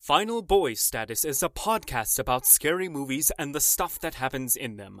Final Boy Status is a podcast about scary movies and the stuff that happens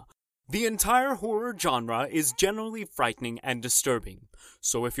in them. The entire horror genre is generally frightening and disturbing,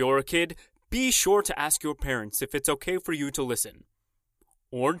 so if you're a kid, be sure to ask your parents if it's okay for you to listen.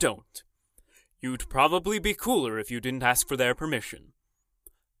 Or don't. You'd probably be cooler if you didn't ask for their permission.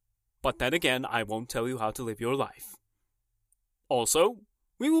 But then again, I won't tell you how to live your life. Also,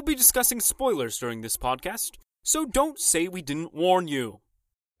 we will be discussing spoilers during this podcast, so don't say we didn't warn you.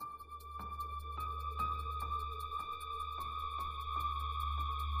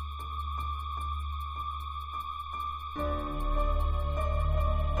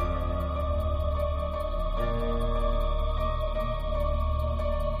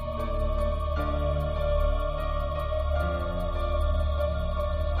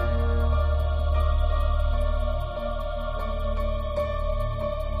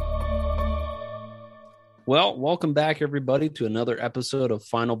 Well, welcome back, everybody, to another episode of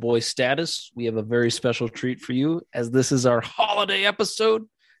Final Boy Status. We have a very special treat for you, as this is our holiday episode,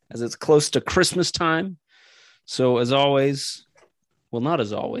 as it's close to Christmas time. So, as always, well, not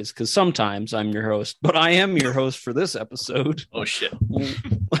as always, because sometimes I'm your host, but I am your host for this episode. Oh, shit. All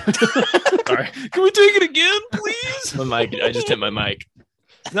right. Can we take it again, please? My mic. I just hit my mic.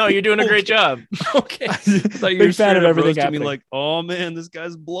 No, you're doing a great job. Okay. I thought you were fan of everything happening. Me like, oh, man, this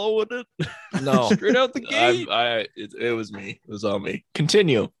guy's blowing it. No. Straight out the gate. It was me. It was all me.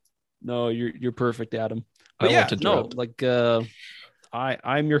 Continue. No, you're perfect, Adam. I But won't no, interrupt. like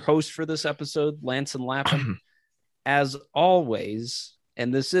I'm your host for this episode, Lance and Lappin. As always,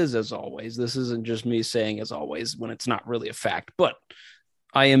 and this is as always, this isn't just me saying as always when it's not really a fact, but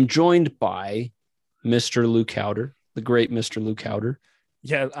I am joined by Mr. Luke Howder, the great Mr. Luke Howder.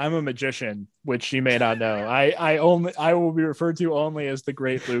 Yeah, I'm a magician, which you may not know. I will be referred to only as the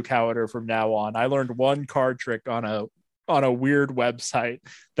great Luke Howder from now on. I learned one card trick on a weird website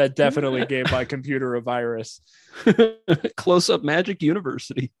that definitely gave my computer a virus. Close Up Magic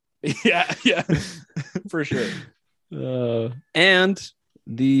University. Yeah, for sure. And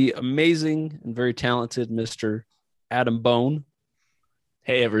the amazing and very talented Mr. Adam Bone.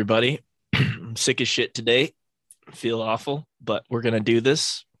 Hey, everybody. I'm sick as shit today. Feel awful, but we're going to do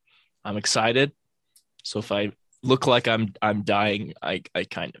this. I'm excited. So if I look like I'm dying, I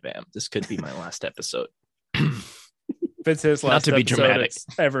kind of am. This could be my last episode. If it's his last Not to be episode, dramatic. it's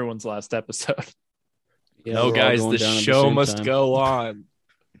everyone's last episode. Yeah, No, we're all guys, going the down at show same must time. go on.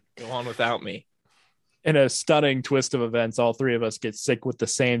 Go on without me. In a stunning twist of events, all three of us get sick with the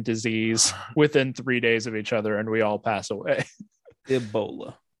same disease within 3 days of each other, and we all pass away.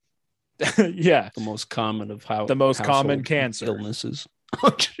 Ebola. Yeah, The most common of the most common household cancer. illnesses.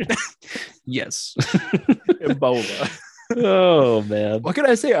 Yes. Ebola. Oh, man. What can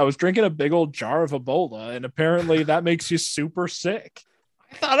I say? I was drinking a big old jar of Ebola, and apparently that makes you super sick.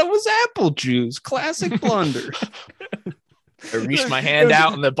 I thought it was apple juice. Classic blunder. I reached my hand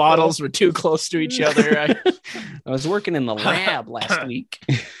out and the bottles were too close to each other. I was working in the lab last week.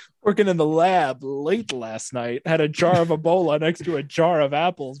 Working in the lab late last night, had a jar of Ebola next to a jar of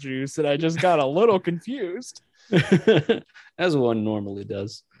apple juice, and I just got a little confused. As one normally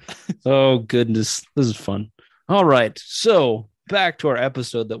does. Oh, goodness. This is fun. All right. So back to our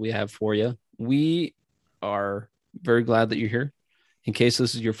episode that we have for you. We are very glad that you're here. In case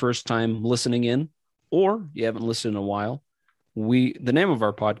this is your first time listening in, or you haven't listened in a while, the name of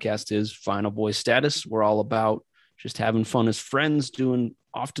our podcast is Final Boy Status. We're all about just having fun as friends, doing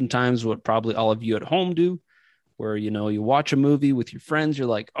oftentimes what probably all of you at home do, where, you watch a movie with your friends. You're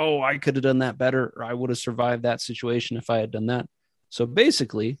like, oh, I could have done that better, or I would have survived that situation if I had done that. So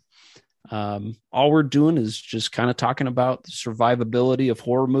basically, all we're doing is just kind of talking about the survivability of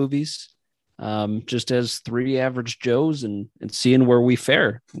horror movies, just as three average Joes and seeing where we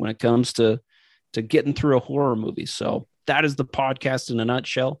fare when it comes to getting through a horror movie. So that is the podcast in a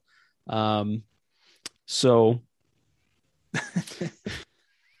nutshell. So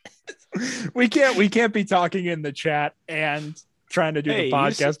We can't be talking in the chat and trying to do Hey, the you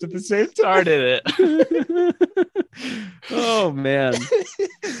podcast at the same time. Started it. oh, man.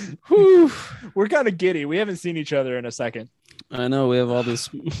 Whew. We're kind of giddy. We haven't seen each other in a second. I know we have all this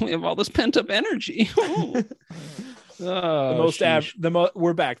pent up energy. We're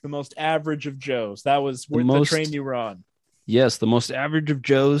back. The most average of Joes. That was the train you were on. Yes, the most average of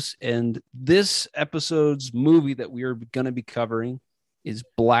Joes. And this episode's movie that we are going to be covering is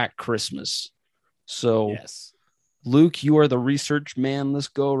Black Christmas. So, Yes. Luke, you are the research man this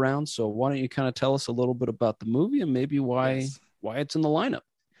go around. So why don't you kind of tell us a little bit about the movie and maybe why it's in the lineup?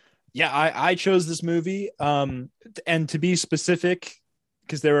 Yeah, I chose this movie. And to be specific,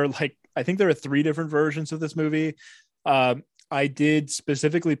 because there are I think there are 3 different versions of this movie. I did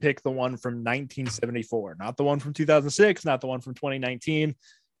specifically pick the one from 1974, not the one from 2006, not the one from 2019,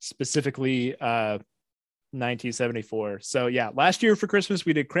 specifically 1974. So yeah, last year for Christmas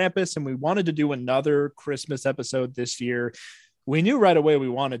we did Krampus, and we wanted to do another Christmas episode this year. We knew right away we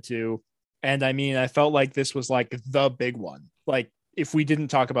wanted to, and I mean, I felt like this was like the big one. Like, if we didn't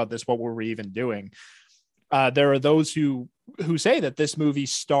talk about this, what were we even doing? There are those who say that this movie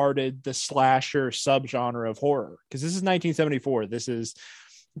started the slasher subgenre of horror, because this is 1974. This is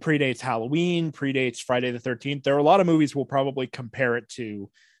predates Halloween, predates Friday the 13th. There are a lot of movies we'll probably compare it to,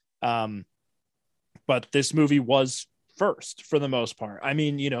 but this movie was first for the most part. I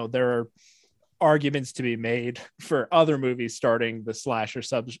mean, you know, there are arguments to be made for other movies starting the slasher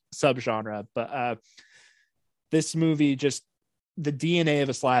subgenre, but this movie, just the DNA of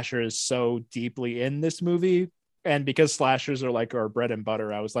a slasher is so deeply in this movie. And because slashers are like our bread and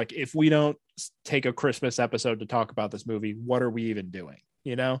butter, I was like, if we don't take a Christmas episode to talk about this movie, what are we even doing?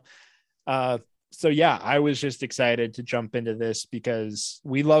 You know? So yeah, I was just excited to jump into this because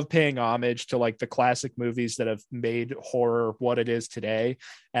we love paying homage to like the classic movies that have made horror what it is today.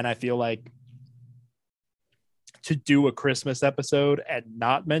 And I feel like to do a Christmas episode and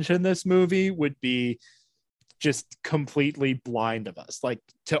not mention this movie would be just completely blind of us. Like,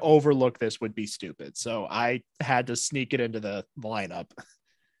 to overlook this would be stupid. So I had to sneak it into the lineup.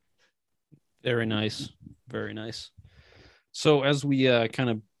 Very nice. Very nice. So as we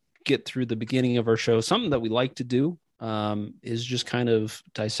kind of get through the beginning of our show, something that we like to do is just kind of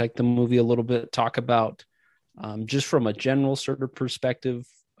dissect the movie a little bit, talk about just from a general sort of perspective,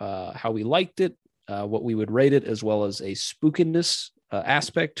 how we liked it, what we would rate it, as well as a spookiness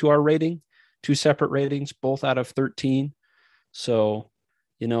aspect to our rating. 2 separate ratings, both out of 13. So,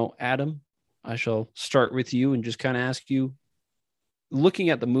 you know, Adam, I shall start with you and just kind of ask you,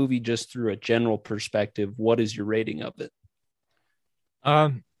 looking at the movie just through a general perspective, what is your rating of it?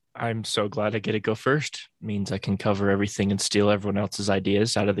 I'm so glad I get to go first. It means I can cover everything and steal everyone else's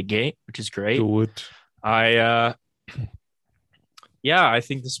ideas out of the gate, which is great. Do it. I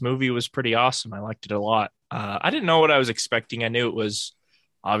think this movie was pretty awesome. I liked it a lot. I didn't know what I was expecting. I knew it was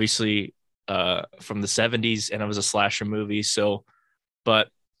obviously from the 70s and it was a slasher movie. So, but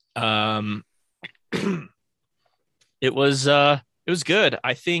it was good.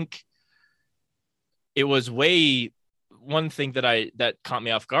 I think it was one thing that caught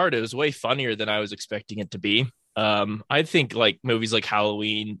me off guard. It was way funnier than I was expecting it to be. I think like movies like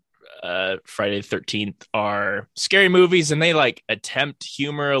Halloween, Friday the 13th are scary movies, and they like attempt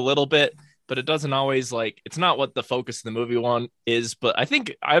humor a little bit, but it doesn't always it's not what the focus of the movie one is. But I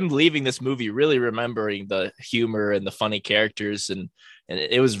think I'm leaving this movie really remembering the humor and the funny characters, and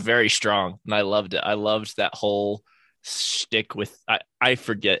it was very strong, and I loved it. I loved that whole shtick with I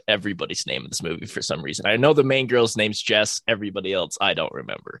forget everybody's name in this movie for some reason. I know the main girl's name's Jess, everybody else I don't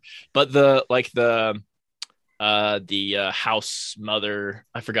remember. But the house mother,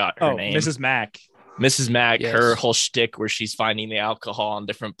 I forgot her name. Mrs. Mack. Mrs. Mack, yes. Her whole shtick where she's finding the alcohol in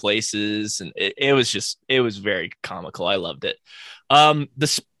different places, and it was very comical. I loved it.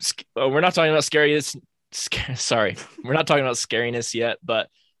 We're not talking about scariness. Sorry, we're not talking about scariness yet, but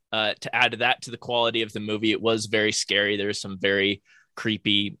to add that to the quality of the movie, it was very scary. There's some very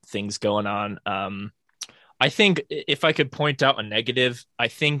creepy things going on. I think if I could point out a negative, I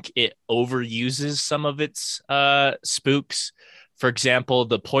think it overuses some of its spooks. For example,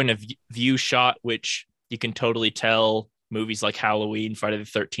 the point of view shot, which you can totally tell movies like Halloween, Friday the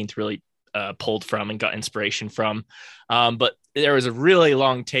 13th really pulled from and got inspiration from. But there was a really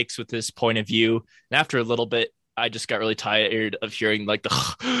long takes with this point of view. And after a little bit, I just got really tired of hearing like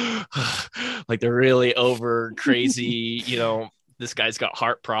the really over crazy, this guy's got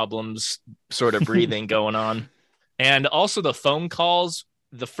heart problems sort of breathing going on. And also the phone calls,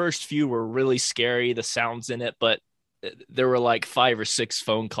 the first few were really scary, the sounds in it, but there were like 5 or 6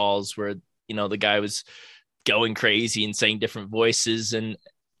 phone calls where, the guy was going crazy and saying different voices. And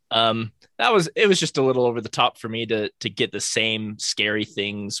it was just a little over the top for me to get the same scary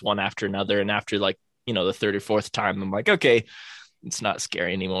things one after another. And after the third or fourth time, I'm like, okay, it's not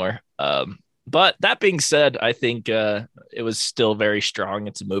scary anymore. But that being said, I think it was still very strong.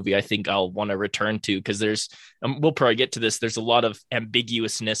 It's a movie I think I'll want to return to because we'll probably get to this. There's a lot of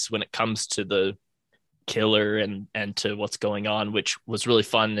ambiguousness when it comes to the killer and to what's going on, which was really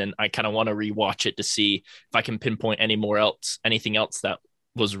fun. And I kind of want to rewatch it to see if I can pinpoint anything else that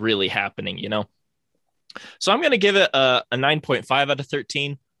was really happening, So I'm going to give it a 9.5 out of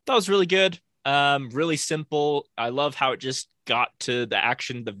 13. That was really good. Really simple. I love how it just got to the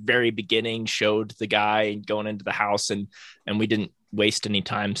action. The very beginning showed the guy going into the house and we didn't waste any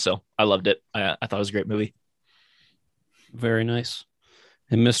time. So I loved it. I thought it was a great movie. Very nice.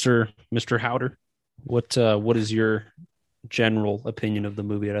 And Mr. Howder, what is your general opinion of the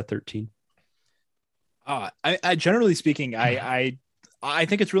movie out of 13? I generally speaking, I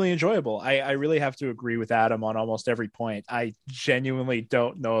think it's really enjoyable. I really have to agree with Adam on almost every point. I genuinely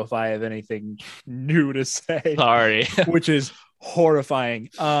don't know if I have anything new to say, Sorry. which is horrifying.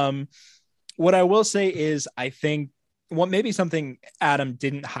 What I will say is I think what maybe something Adam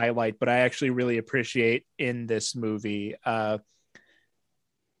didn't highlight, but I actually really appreciate in this movie.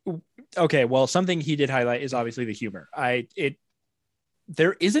 Okay, well, something he did highlight is obviously the humor.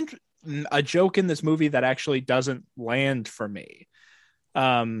 There isn't a joke in this movie that actually doesn't land for me.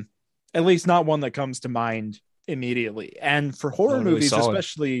 At least not one that comes to mind immediately. And for horror Totally movies, solid.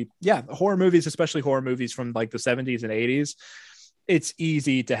 especially horror movies from like the 70s and 80s, it's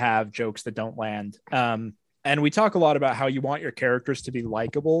easy to have jokes that don't land. And we talk a lot about how you want your characters to be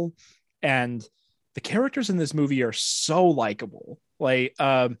likable, and the characters in this movie are so likable. Like,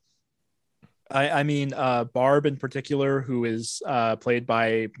 I mean, Barb in particular, who is played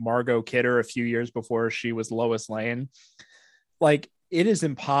by Margot Kidder a few years before she was Lois Lane. Like, it is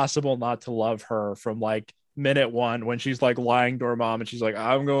impossible not to love her from like minute one when she's like lying to her mom and she's like,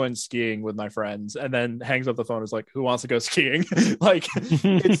 I'm going skiing with my friends, and then hangs up the phone and is like, who wants to go skiing? Like,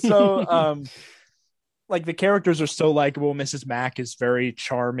 it's so like the characters are so likable. Mrs. Mack is very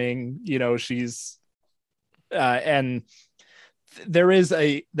charming. You know, she's and there is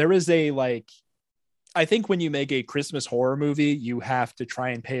a like, I think when you make a Christmas horror movie, you have to try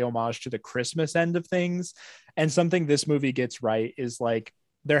and pay homage to the Christmas end of things. And something this movie gets right is like,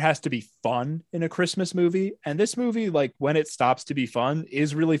 there has to be fun in a Christmas movie. And this movie, like when it stops to be fun,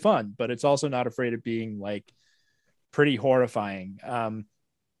 is really fun, but it's also not afraid of being like pretty horrifying.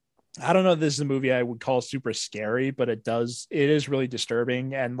 I don't know if this is a movie I would call super scary, but it is really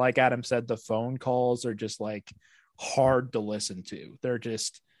disturbing. And like Adam said, the phone calls are just like hard to listen to. They're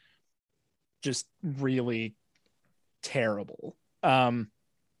just really terrible.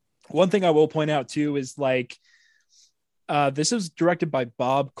 One thing I will point out too is like, this is directed by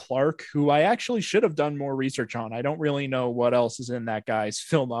Bob Clark, who I actually should have done more research on. I don't really know what else is in that guy's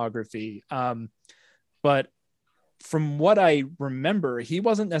filmography. But from what I remember, he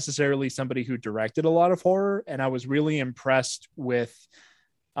wasn't necessarily somebody who directed a lot of horror. And I was really impressed with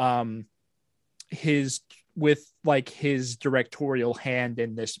his directorial hand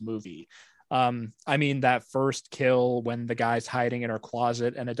in this movie. I mean, that first kill when the guy's hiding in her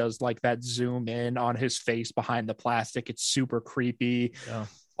closet and it does like that zoom in on his face behind the plastic. It's super creepy. Yeah.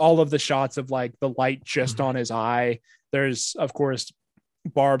 All of the shots of like the light just on his eye. There's, of course,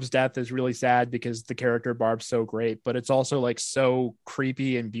 Barb's death is really sad because the character Barb's so great, but it's also like so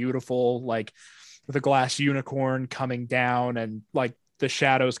creepy and beautiful, like the glass unicorn coming down and like the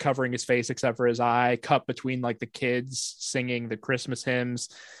shadows covering his face except for his eye, cut between like the kids singing the Christmas hymns.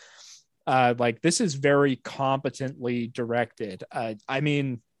 Like this is very competently directed. I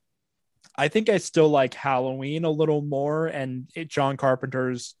mean, I think I still like Halloween a little more, and John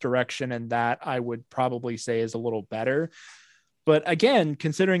Carpenter's direction and that I would probably say is a little better. But again,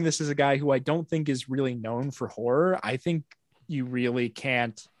 considering this is a guy who I don't think is really known for horror, I think you really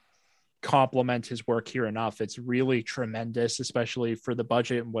can't compliment his work here enough. It's really tremendous, especially for the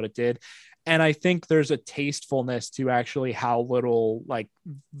budget and what it did. And I think there's a tastefulness to actually how little like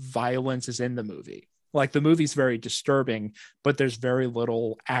violence is in the movie. Like the movie's very disturbing, but there's very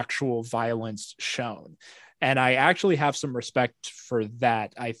little actual violence shown. And I actually have some respect for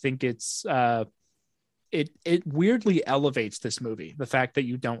that. I think it's it weirdly elevates this movie, the fact that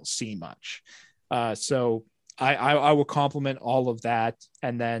you don't see much. So I will compliment all of that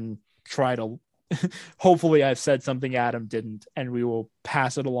and then try to hopefully I've said something Adam didn't, and we will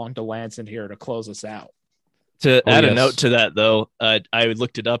pass it along to Lance in here to close us out. To add a yes. note to that, though, I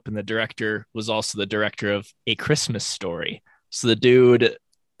looked it up, and the director was also the director of A Christmas Story. So the dude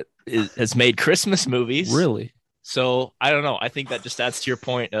has made Christmas movies. Really? So I don't know. I think that just adds to your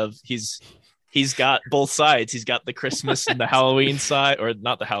point of he's got both sides. He's got the Christmas and the Halloween side, or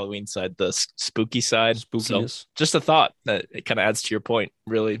not the Halloween side, the spooky side. Spookiness. So just a thought that it kind of adds to your point.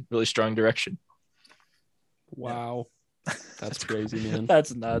 Really, really strong direction. Wow. That's crazy, man.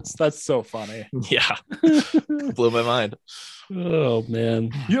 That's nuts. That's so funny. Yeah. Blew my mind. Oh man.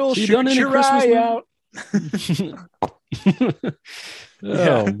 You'll So you shoot done any your Christmas eye movie? out.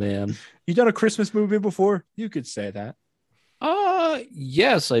 Oh man. You done a Christmas movie before? You could say that.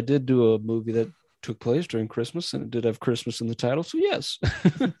 Yes, I did do a movie that took place during Christmas and it did have Christmas in the title. So yes.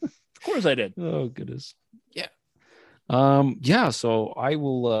 Of course I did. Oh goodness. Yeah. Yeah, so I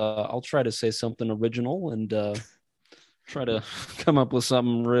will I'll try to say something original and try to come up with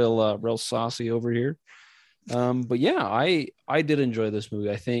something real saucy over here. But yeah, I did enjoy this movie.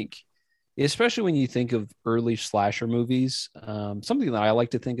 I think, especially when you think of early slasher movies, something that I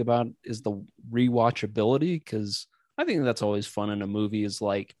like to think about is the rewatchability, because I think that's always fun in a movie, is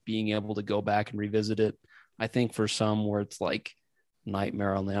like being able to go back and revisit it. I think for some where it's like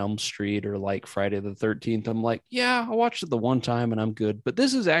Nightmare on Elm Street or like Friday the 13th, I'm like, yeah, I watched it the one time and I'm good. But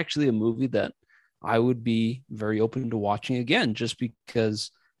this is actually a movie that I would be very open to watching again, just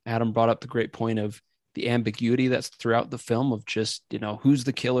because Adam brought up the great point of the ambiguity that's throughout the film of just, who's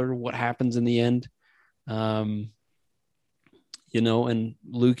the killer, what happens in the end. Um, and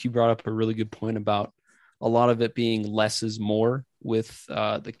Luke, you brought up a really good point about a lot of it being less is more with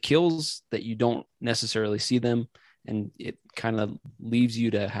the kills, that you don't necessarily see them. And it kind of leaves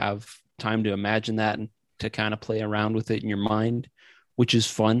you to have time to imagine that and to kind of play around with it in your mind, which is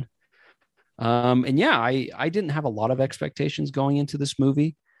fun. And yeah, I didn't have a lot of expectations going into this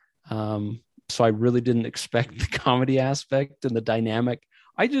movie. So I really didn't expect the comedy aspect and the dynamic.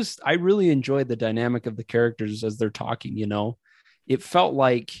 I really enjoyed the dynamic of the characters as they're talking, It felt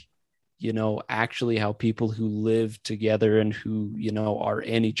like, actually how people who live together and who, are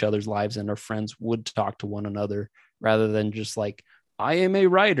in each other's lives and are friends would talk to one another, rather than just like, I am a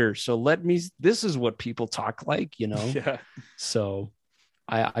writer, so this is what people talk like, Yeah. So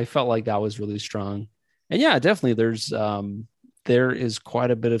I felt like that was really strong. And yeah, definitely there is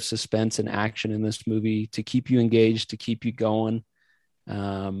quite a bit of suspense and action in this movie to keep you engaged, to keep you going.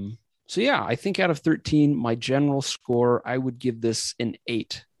 So yeah, I think out of 13, my general score, I would give this an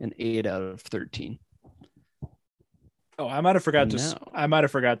 8 out of 13. Oh, I might have forgot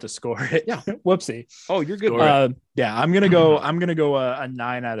to score it. Yeah. Whoopsie. Oh, you're good. Yeah, I'm gonna go a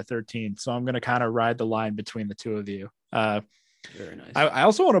 9 out of 13. So I'm gonna kind of ride the line between the two of you. Very nice. I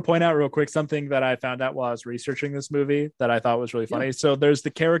also want to point out real quick something that I found out while I was researching this movie that I thought was really funny. Yeah. So there's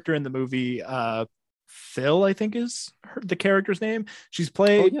the character in the movie, Phil, I think is the character's name. She's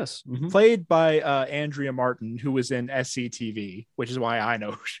played by Andrea Martin, who was in SCTV, which is why I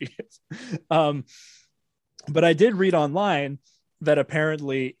know who she is. But I did read online that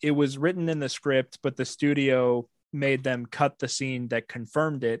apparently it was written in the script, but the studio made them cut the scene that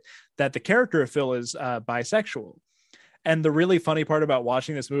confirmed it, that the character of Phil is bisexual. And the really funny part about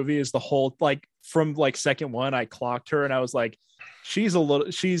watching this movie is the whole, like, from like second one, I clocked her and I was like, she's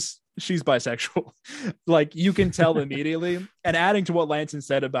bisexual. Like, you can tell immediately. And adding to what Lanson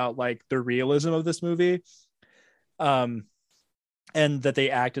said about like the realism of this movie, and that they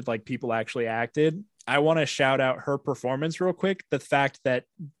acted like people actually acted, I want to shout out her performance real quick. The fact that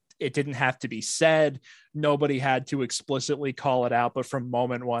it didn't have to be said, nobody had to explicitly call it out, but from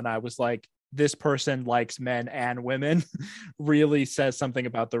moment one, I was like, this person likes men and women. Really says something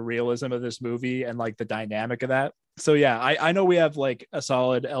about the realism of this movie and like the dynamic of that. So yeah, I know we have like a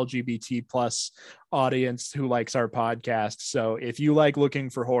solid LGBT plus audience who likes our podcast. So if you like looking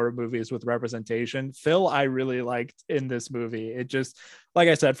for horror movies with representation, Phil, I really liked in this movie. It just, like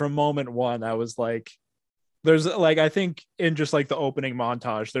I said, from moment one, I was like, there's like, I think in just like the opening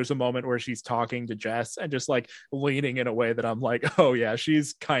montage, there's a moment where she's talking to Jess and just like leaning in a way that I'm like, oh yeah,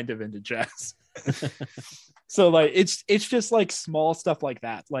 she's kind of into Jess. So like, it's just like small stuff like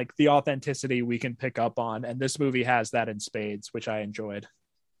that, like the authenticity we can pick up on. And this movie has that in spades, which I enjoyed.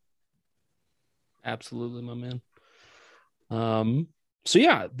 Absolutely, my man. So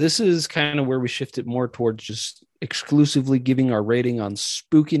yeah, this is kind of where we shifted more towards just exclusively giving our rating on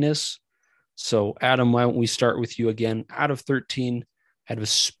spookiness. So, Adam, why don't we start with you again? Out of 13, out of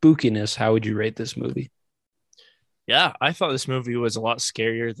spookiness, how would you rate this movie? Yeah, I thought this movie was a lot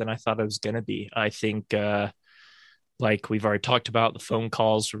scarier than I thought it was going to be. I think, like we've already talked about, the phone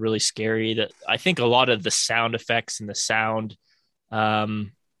calls were really scary. I think a lot of the sound effects and the sound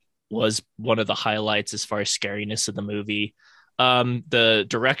was one of the highlights as far as scariness of the movie. The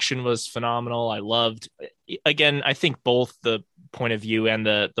direction was phenomenal. I loved, again, I think both the point of view and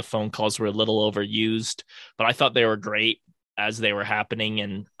the phone calls were a little overused, but I thought they were great as they were happening.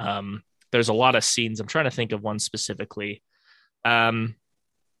 And there's a lot of scenes. I'm trying to think of one specifically.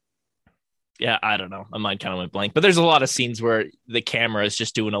 Yeah, I don't know. My mind kind of went blank, but there's a lot of scenes where the camera is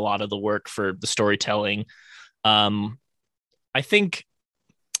just doing a lot of the work for the storytelling. I think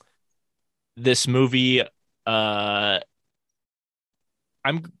this movie, I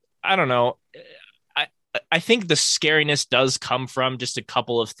don't know. I think the scariness does come from just a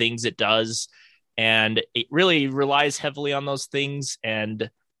couple of things it does, and it really relies heavily on those things. And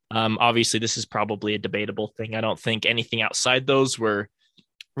obviously, this is probably a debatable thing. I don't think anything outside those were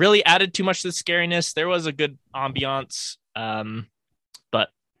really added too much to the scariness. There was a good ambiance, but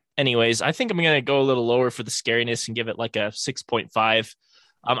anyways, I think I'm going to go a little lower for the scariness and give it like a 6.5.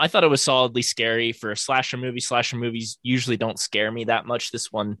 I thought it was solidly scary for a slasher movie. Slasher movies usually don't scare me that much.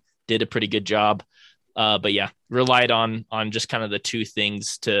 This one did a pretty good job. But yeah, relied on just kind of the two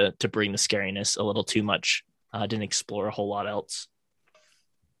things to bring the scariness a little too much. Didn't explore a whole lot else.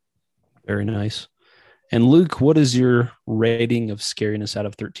 Very nice. And Luke, what is your rating of scariness out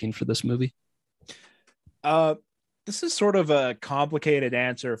of 13 for this movie? This is sort of a complicated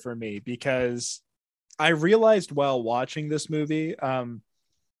answer for me because I realized while watching this movie,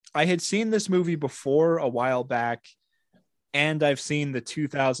 I had seen this movie before a while back, and I've seen the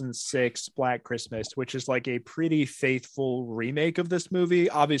 2006 Black Christmas, which is like a pretty faithful remake of this movie.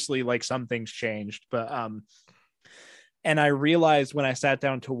 Obviously, like some things changed, but and I realized when I sat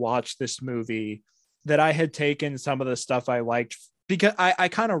down to watch this movie that I had taken some of the stuff I liked because I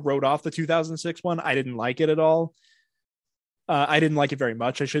kind of wrote off the 2006 one. I didn't like it at all. I didn't like it very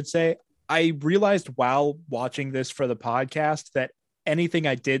much, I should say. I realized while watching this for the podcast that anything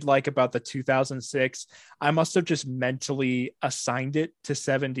I did like about the 2006, I must have just mentally assigned it to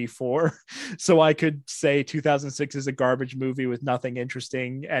 74. So I could say 2006 is a garbage movie with nothing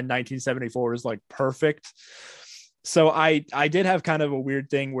interesting and 1974 is like perfect. So I did have kind of a weird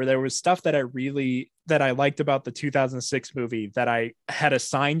thing where there was stuff that I liked about the 2006 movie that I had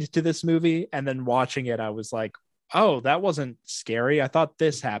assigned to this movie. And then watching it, I was like, oh, that wasn't scary. I thought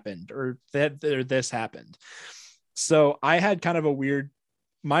this happened or this happened. So I had kind of a weird,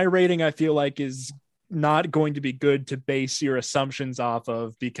 my rating, I feel like is not going to be good to base your assumptions off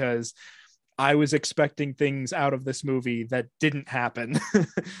of because I was expecting things out of this movie that didn't happen.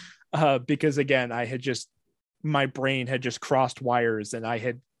 Because again, my brain had just crossed wires and I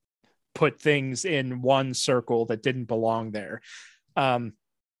had put things in one circle that didn't belong there.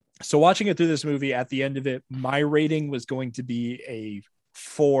 So watching it through this movie, at the end of it, my rating was going to be a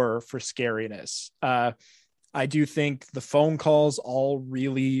 4 for scariness. I do think the phone calls all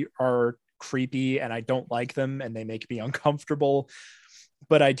really are creepy and I don't like them and they make me uncomfortable.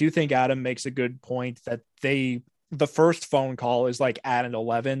 But I do think Adam makes a good point that the first phone call is like at an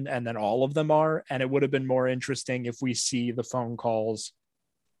 11 and then all of them are. And it would have been more interesting if we see the phone calls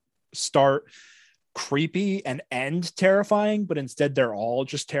start creepy and end terrifying, but instead they're all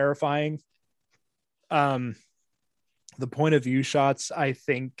just terrifying. The point of view shots, I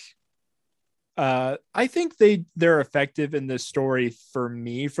think they're effective in this story for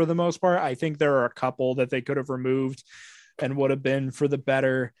me for the most part. I think there are a couple that they could have removed and would have been for the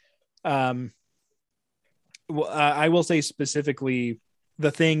better. I will say specifically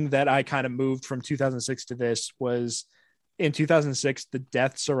the thing that I kind of moved from 2006 to this was in 2006, the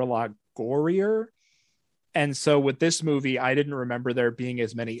deaths are a lot gorier. And so with this movie, I didn't remember there being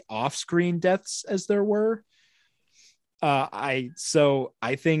as many off-screen deaths as there were. I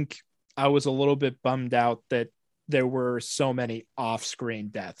think I was a little bit bummed out that there were so many off-screen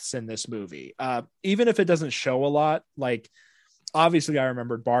deaths in this movie. Even if it doesn't show a lot, like obviously I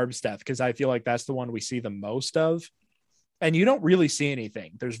remembered Barb's death because I feel like that's the one we see the most of. And you don't really see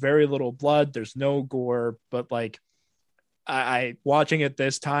anything. There's very little blood. There's no gore, but like I watching it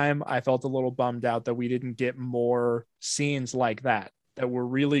this time, I felt a little bummed out that we didn't get more scenes like that were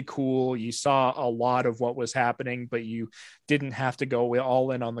really cool. You saw a lot of what was happening, but you didn't have to go all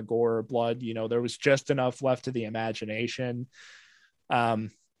in on the gore or blood. You know, there was just enough left to the imagination.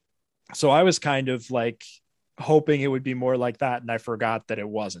 So I was kind of like hoping it would be more like that, and I forgot that it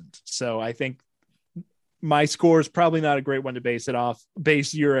wasn't. So I think my score is probably not a great one to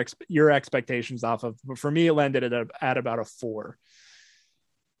base your expectations off of, but for me it landed at about a 4.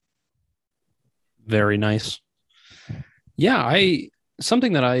 Very nice. Yeah,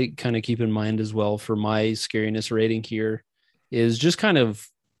 something that I kind of keep in mind as well for my scariness rating here is just kind of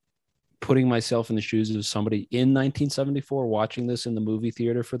putting myself in the shoes of somebody in 1974 watching this in the movie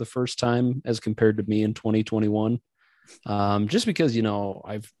theater for the first time as compared to me in 2021. Just because, you know,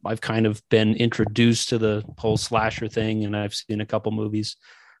 I've kind of been introduced to the whole slasher thing and I've seen a couple movies,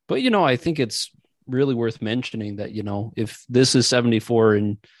 but, you know, I think it's really worth mentioning that, you know, if this is 74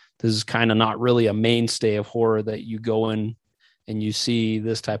 and this is kind of not really a mainstay of horror that you go in and you see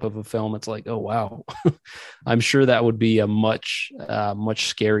this type of a film, it's like, oh, wow, I'm sure that would be a much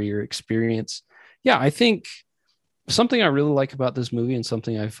scarier experience. Yeah. I think something I really like about this movie and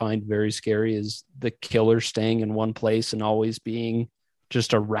something I find very scary is the killer staying in one place and always being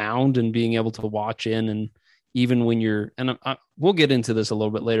just around and being able to watch in. And even when you're, and we'll get into this a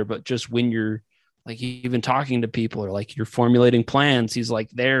little bit later, but just when you're like even talking to people or like you're formulating plans, he's like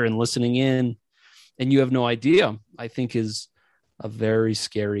there and listening in and you have no idea, I think is a very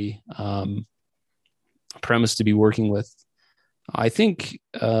scary premise to be working with. I think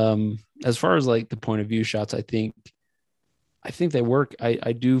as far as like the point of view shots, I think I think they work.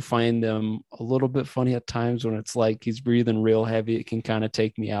 I do find them a little bit funny at times when it's like he's breathing real heavy. It can kind of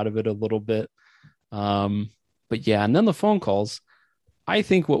take me out of it a little bit. But yeah, and then the phone calls. I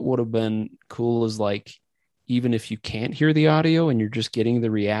think what would have been cool is like, even if you can't hear the audio and you're just getting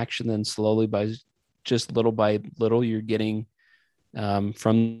the reaction, then slowly by little, you're getting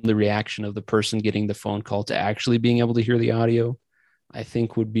from the reaction of the person getting the phone call to actually being able to hear the audio, I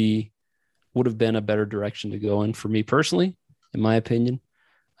think would have been a better direction to go in for me personally, in my opinion.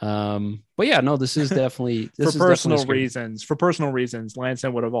 But yeah, no, this is definitely for personal reasons. For personal reasons,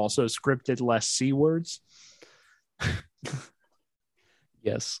 Lanson would have also scripted less C words.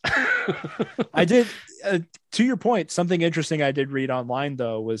 Yes. I did. To your point, something interesting I did read online,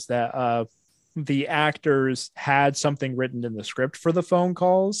 though, was that the actors had something written in the script for the phone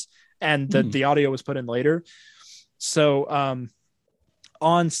calls, and the audio was put in later. So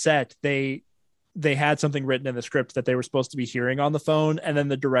on set, they had something written in the script that they were supposed to be hearing on the phone, and then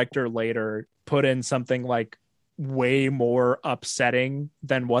the director later put in something like way more upsetting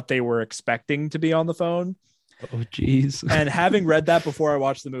than what they were expecting to be on the phone. Oh, geez. And having read that before I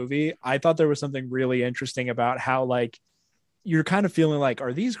watched the movie, I thought there was something really interesting about how, like, you're kind of feeling like,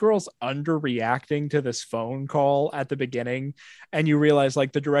 are these girls underreacting to this phone call at the beginning? And you realize,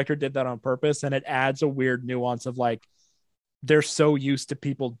 like, the director did that on purpose, and it adds a weird nuance of, like, they're so used to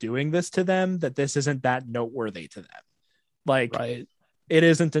people doing this to them that this isn't that noteworthy to them. Like, right. It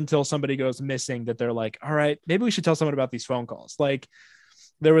isn't until somebody goes missing that they're like, all right, maybe we should tell someone about these phone calls. Like,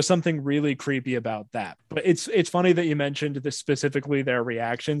 there was something really creepy about that. But it's funny that you mentioned this, specifically their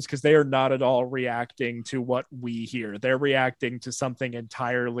reactions, because they are not at all reacting to what we hear. They're reacting to something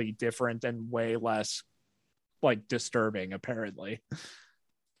entirely different and way less, like, disturbing, apparently.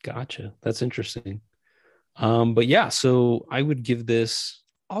 Gotcha. That's interesting. But yeah, so I'll give this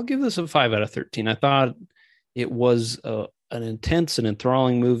a 5 out of 13. I thought it was an intense and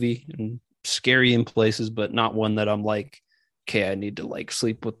enthralling movie and scary in places, but not one that I'm like, okay, I need to like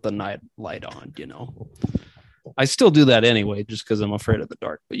sleep with the night light on, you know. I still do that anyway, just because I'm afraid of the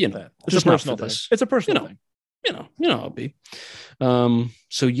dark. But you know, it's just a personal thing. It's a personal thing. You know, it'll be.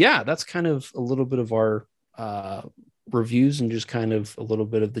 So yeah, that's kind of a little bit of our reviews and just kind of a little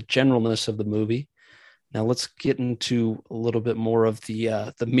bit of the generalness of the movie. Now let's get into a little bit more of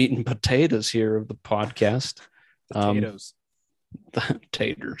the meat and potatoes here of the podcast. Potatoes.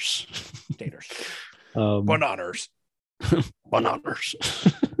 Taters. Taters. Bananas. Bananas.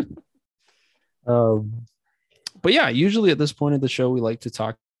 But yeah, usually at this point of the show, we like to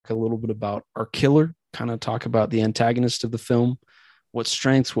talk a little bit about our killer, kind of talk about the antagonist of the film, what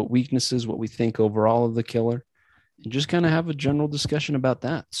strengths, what weaknesses, what we think overall of the killer, and just kind of have a general discussion about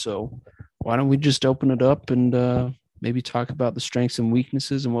that. So why don't we just open it up and maybe talk about the strengths and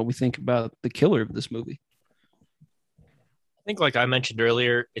weaknesses and what we think about the killer of this movie? I think, like I mentioned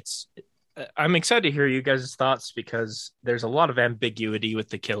earlier, I'm excited to hear you guys' thoughts because there's a lot of ambiguity with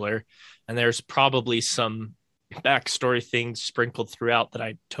the killer, and there's probably some backstory things sprinkled throughout that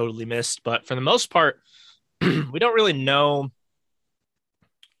I totally missed. But for the most part, we don't really know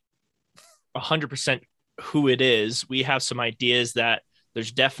 100% who it is. We have some ideas that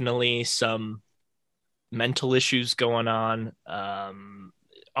there's definitely some mental issues going on.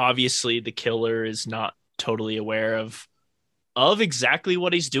 Obviously, the killer is not totally aware of exactly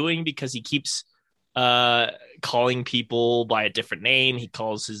what he's doing because he keeps calling people by a different name. He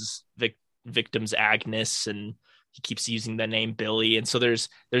calls his victims Agnes, and he keeps using the name Billy. And so there's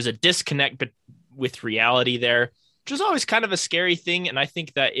a disconnect with reality there, which is always kind of a scary thing. And I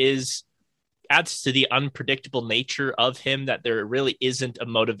think that adds to the unpredictable nature of him, that there really isn't a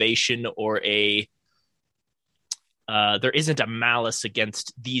motivation or there isn't a malice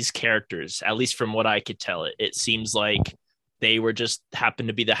against these characters, at least from what I could tell. It seems like they were just happened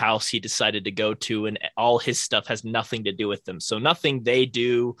to be the house he decided to go to, and all his stuff has nothing to do with them. So nothing they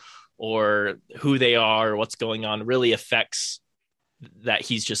do or who they are or what's going on really affects that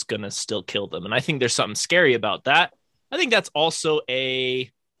he's just going to still kill them. And I think there's something scary about that. I think that's also a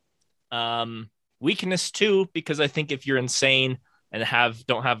weakness too, because I think if you're insane and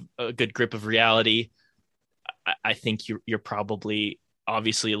don't have a good grip of reality, I think you're probably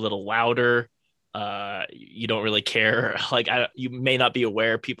obviously a little louder. You don't really care. Like you may not be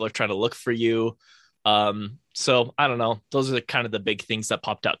aware people are trying to look for you. So I don't know. Those are kind of the big things that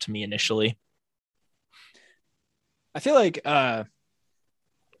popped out to me initially. I feel like, and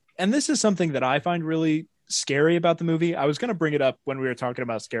this is something that I find really scary about the movie. I was going to bring it up when we were talking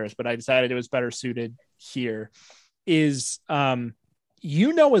about scares, but I decided it was better suited here. Is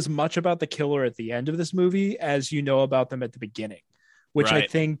you know as much about the killer at the end of this movie as you know about them at the beginning, which right. I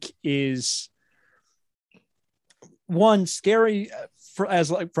think is one scary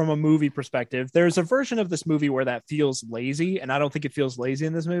as like from a movie perspective. There's a version of this movie where that feels lazy, and I don't think it feels lazy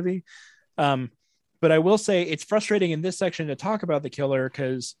in this movie. But I will say it's frustrating in this section to talk about the killer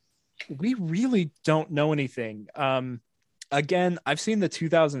because we really don't know anything. Again, I've seen the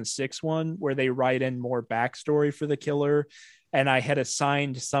 2006 one where they write in more backstory for the killer, and I had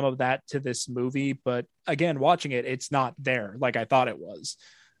assigned some of that to this movie. But again, watching it, it's not there like I thought it was.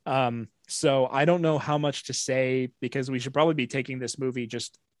 So I don't know how much to say because we should probably be taking this movie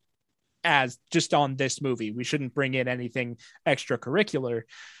just on this movie. We shouldn't bring in anything extracurricular.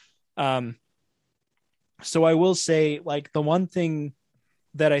 So I will say, like, the one thing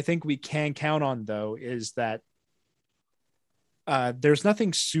that I think we can count on, though, is that there's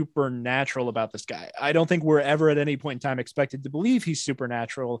nothing supernatural about this guy. I don't think we're ever at any point in time expected to believe he's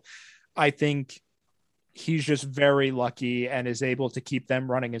supernatural. I think he's just very lucky and is able to keep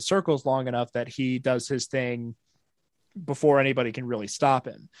them running in circles long enough that he does his thing before anybody can really stop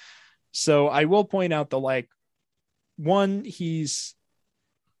him. So I will point out one, he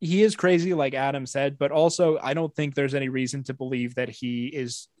is crazy, like Adam said, but also I don't think there's any reason to believe that he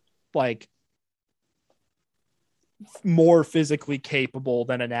is like more physically capable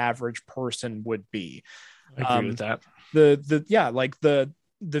than an average person would be. I agree with that. The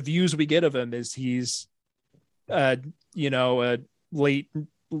views we get of him is he's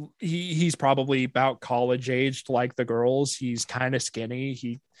he's probably about college aged like the girls. He's kind of skinny.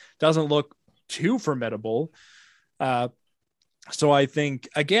 He doesn't look too formidable. So I think,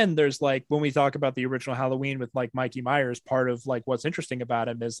 again, there's like, when we talk about the original Halloween with like Mikey Myers, part of like what's interesting about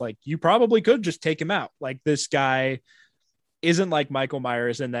him is like, you probably could just take him out. Like, this guy isn't like Michael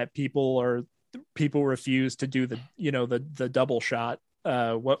Myers in that people refuse to do the double shot.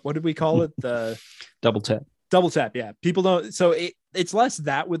 What did we call it? The double tap. Yeah. People don't. So it's less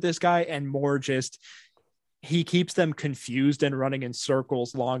that with this guy and more just, he keeps them confused and running in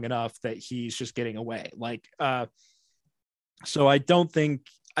circles long enough that he's just getting away. So I think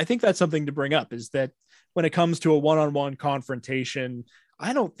that's something to bring up, is that when it comes to a one-on-one confrontation,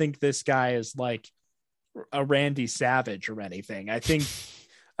 I don't think this guy is like a Randy Savage or anything. I think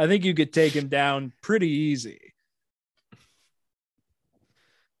you could take him down pretty easy.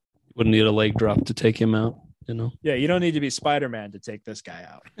 Wouldn't need a leg drop to take him out, you know? Yeah, you don't need to be Spider-Man to take this guy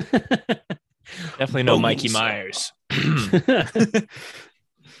out. Definitely no Mikey Myers.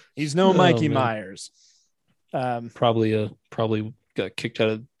 He's no Mikey Myers. Probably got kicked out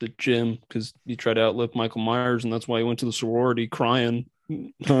of the gym because he tried to outlive Michael Myers, and that's why he went to the sorority crying.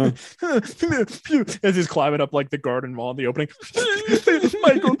 As he's climbing up like the garden wall in the opening.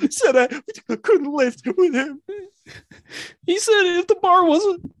 Michael said I couldn't lift with him. He said if the bar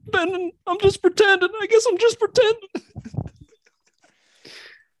wasn't bending, I'm just pretending. I guess I'm just pretending.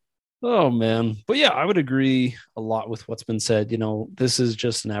 Oh, man. But yeah, I would agree a lot with what's been said. You know, this is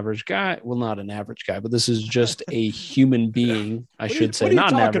just an average guy. Well, not an average guy, but this is just a human being, I should say,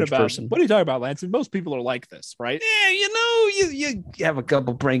 not an average person. What are you talking about, Lance? Most people are like this, right? Yeah, you have a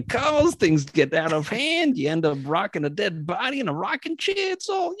couple prank calls, things get out of hand, you end up rocking a dead body in a rocking chair. It's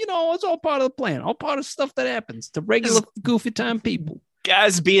all, it's all part of the plan, all part of stuff that happens to regular goofy time people.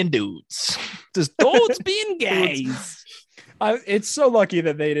 Guys being dudes. Just dudes being guys. It's so lucky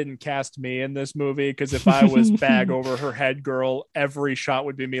that they didn't cast me in this movie, because if I was bag over her head girl, every shot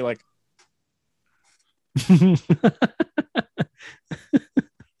would be me like,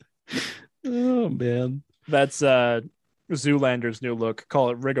 oh man, that's Zoolander's new look. Call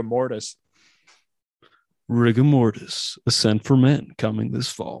it rigor mortis. Rigor mortis, a scent for men, coming this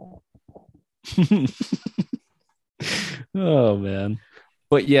fall. Oh man.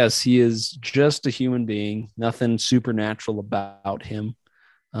 But yes, he is just a human being, nothing supernatural about him.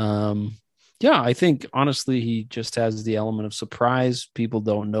 Yeah, I think honestly, he just has the element of surprise. People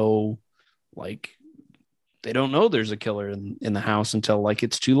don't know, they don't know there's a killer in the house until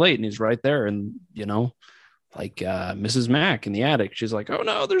it's too late and he's right there. And, Mrs. Mack in the attic, she's like, oh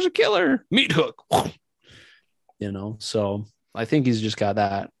no, there's a killer. Meat hook. So I think he's just got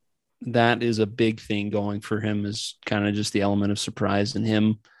that. That is a big thing going for him, is kind of just the element of surprise, and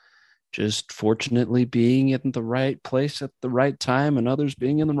him just fortunately being in the right place at the right time and others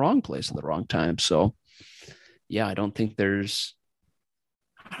being in the wrong place at the wrong time. So yeah, it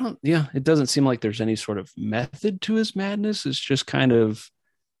doesn't seem like there's any sort of method to his madness. It's just kind of,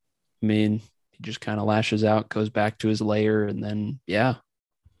 he just kind of lashes out, goes back to his lair, and then,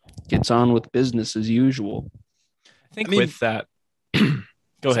 gets on with business as usual. I think with that,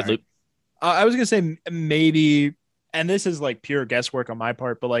 go ahead, Luke. I was going to say maybe, and this is pure guesswork on my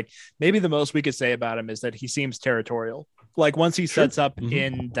part, but maybe the most we could say about him is that he seems territorial. Once he sets up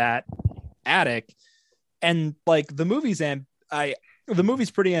in that attic, and like the movie's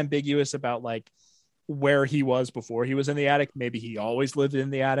pretty ambiguous about like where he was before he was in the attic. Maybe he always lived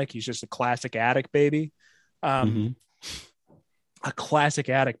in the attic. He's just a classic attic baby. Mhm. A classic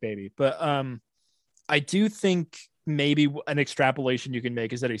attic baby. But I do think maybe an extrapolation you can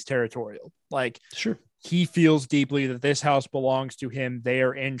make is that he's territorial. Like, Sure. he feels deeply that this house belongs to him. They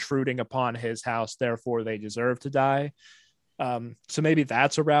are intruding upon his house, therefore they deserve to die. So maybe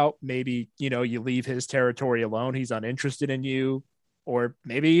that's a route. Maybe, you leave his territory alone. He's uninterested in you. Or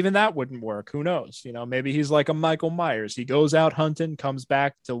maybe even that wouldn't work. Who knows? Maybe he's like a Michael Myers. He goes out hunting, comes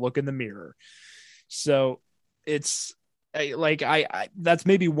back to look in the mirror. So it's I that's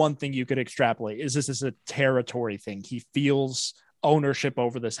maybe one thing you could extrapolate. Is this is a territory thing? He feels ownership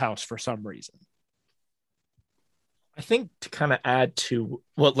over this house for some reason. I think to kind of add to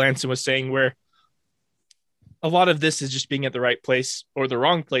what Lanson was saying, where a lot of this is just being at the right place or the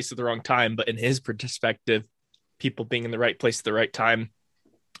wrong place at the wrong time. But in his perspective, people being in the right place at the right time,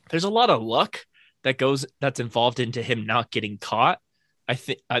 there's a lot of luck that's involved into him not getting caught. I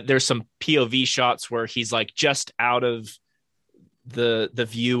think there's some POV shots where he's like just out of the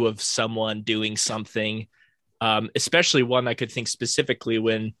view of someone doing something. Especially one I could think specifically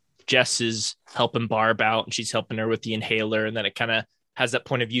when Jess is helping Barb out and she's helping her with the inhaler. And then it kind of has that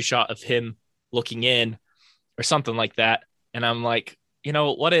point of view shot of him looking in or something like that. And I'm like,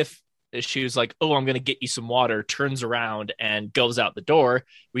 what if she was like, oh, I'm going to get you some water, turns around and goes out the door.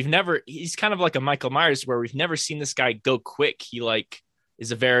 He's kind of like a Michael Myers where we've never seen this guy go quick. He like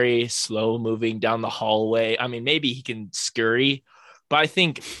is a very slow moving down the hallway. I mean, maybe he can scurry, but I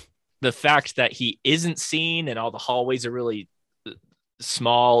think the fact that he isn't seen and all the hallways are really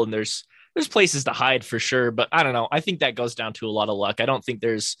small and there's places to hide for sure. But I don't know. I think that goes down to a lot of luck. I don't think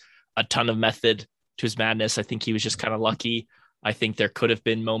there's a ton of method to his madness. I think he was just kind of lucky. I think there could have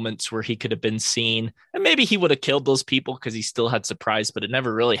been moments where he could have been seen and maybe he would have killed those people because he still had surprise, but it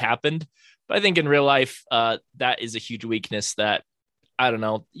never really happened. But I think in real life, that is a huge weakness that, I don't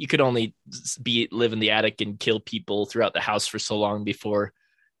know, you could only live in the attic and kill people throughout the house for so long before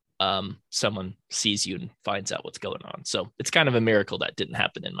someone sees you and finds out what's going on. So it's kind of a miracle that didn't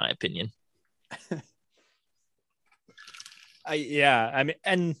happen, in my opinion. I mean,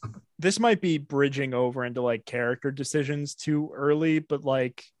 and this might be bridging over into like character decisions too early, but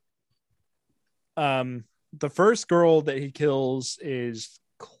like, the first girl that he kills is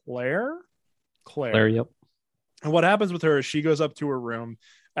Claire. Yep. And what happens with her is she goes up to her room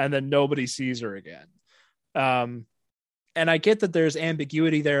and then nobody sees her again. And I get that there's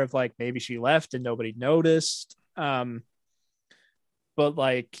ambiguity there of like, maybe she left and nobody noticed. But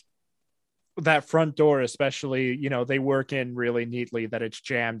like that front door, especially, they work in really neatly that it's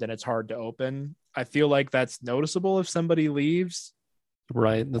jammed and it's hard to open. I feel like that's noticeable if somebody leaves.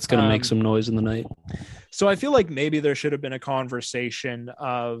 Right. That's going to make some noise in the night. So I feel like maybe there should have been a conversation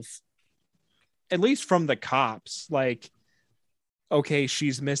of, at least from the cops, like, okay,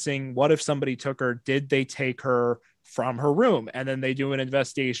 she's missing. What if somebody took her? Did they take her from her room? And then they do an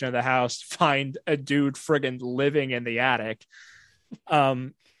investigation of the house, find a dude friggin' living in the attic.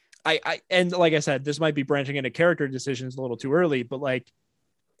 And like I said, this might be branching into character decisions a little too early, but like,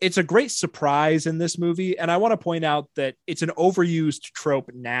 it's a great surprise in this movie. And I want to point out that it's an overused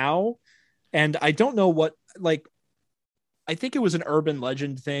trope now. And I don't know what, like, I think it was an urban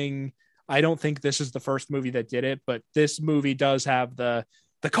legend thing. I don't think this is the first movie that did it, but this movie does have the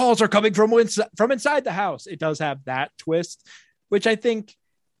calls are coming from inside the house. It does have that twist, which I think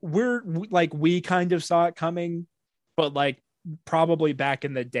we kind of saw it coming, but like probably back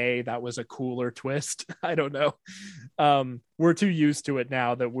in the day, that was a cooler twist. I don't know. We're too used to it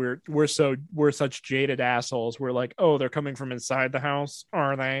now that we're such jaded assholes. We're like, oh, they're coming from inside the house.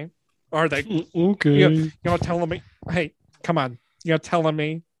 Are they? Okay. You're telling me, hey, come on. You're telling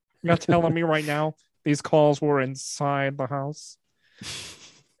me right now these calls were inside the house.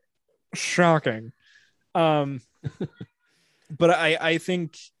 Shocking. But I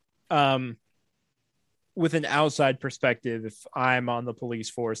think with an outside perspective, if I'm on the police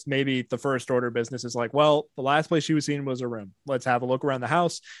force, maybe the first order business is like, well, the last place she was seen was a room. Let's have a look around the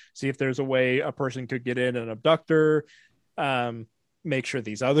house, see if there's a way a person could get in and abduct her, make sure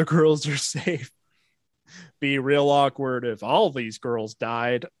these other girls are safe. Be real awkward if all these girls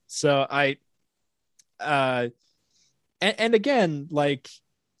died. So and again, like,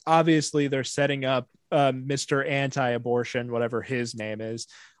 obviously they're setting up Mr. Anti-Abortion, whatever his name is.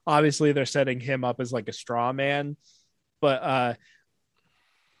 Obviously they're setting him up as like a straw man, but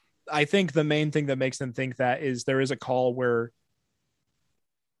I think the main thing that makes them think that is there is a call where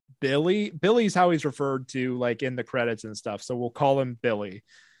Billy's how he's referred to like in the credits and stuff. So we'll call him Billy.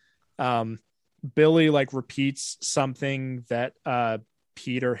 Billy like repeats something that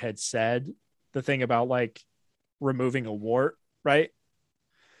Peter had said, the thing about like removing a wart, right?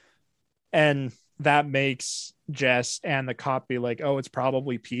 And that makes Jess and the cop be like, oh, it's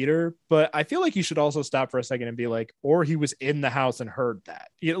probably Peter. But I feel like you should also stop for a second and be like, or he was in the house and heard that.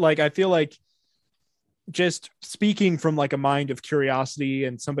 You know, like, I feel like just speaking from like a mind of curiosity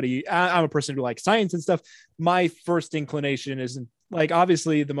and somebody, I'm a person who likes science and stuff. My first inclination isn't like,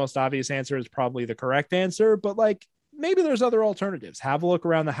 obviously the most obvious answer is probably the correct answer, but like maybe there's other alternatives. Have a look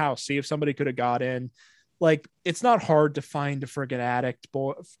around the house, see if somebody could have got in. Like, it's not hard to find a freaking attic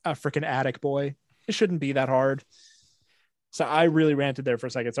boy. It shouldn't be that hard. So I really ranted there for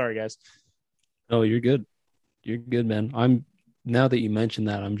a second. Sorry, guys. Oh, you're good. You're good, man. Now that you mentioned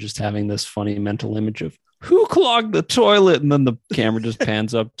that, I'm just having this funny mental image of who clogged the toilet, and then the camera just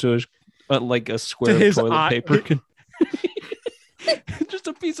pans up to like a square of toilet paper. Just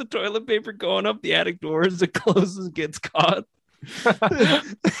a piece of toilet paper going up the attic door as it closes, gets caught.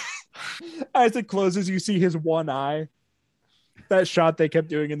 As it closes, you see his one eye. That shot they kept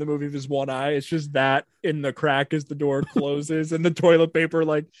doing in the movie of his one eye. It's just that in the crack as the door closes and the toilet paper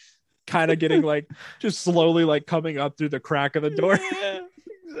like kind of getting like just slowly like coming up through the crack of the door. Yeah,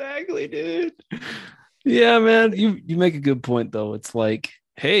 exactly, dude. Yeah, man. You make a good point though. It's like,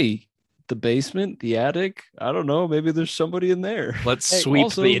 hey, the basement, the attic, I don't know, maybe there's somebody in there. Let's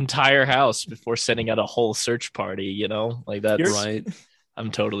sweep the entire house before sending out a whole search party, you know? Like, that's right. I'm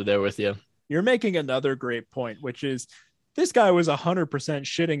totally there with you. You're making another great point, which is this guy was 100%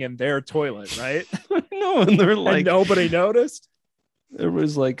 shitting in their toilet, right? No, and they're like, and nobody noticed. It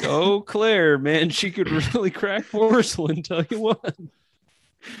was like, oh, Claire, man, she could really crack porcelain. Tell you what.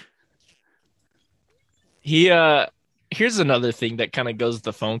 Here's another thing that kind of goes with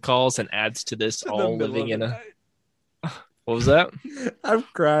the phone calls and adds to this all living in a. What was that? I'm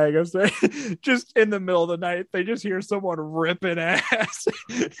crying. I'm saying, just in the middle of the night, they just hear someone ripping ass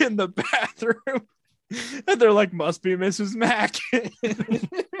in the bathroom. And they're like, must be Mrs. Mack.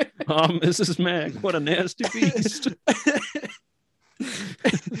 Oh, Mrs. Mack, what a nasty beast.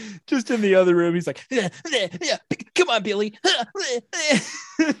 Just in the other room, he's like, yeah, come on, Billy.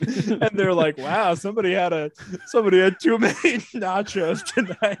 And they're like, wow, somebody had too many nachos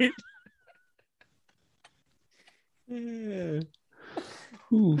tonight. Yeah.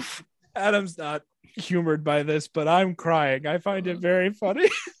 Oof. Adam's not humored by this, but I'm crying. I find it very funny.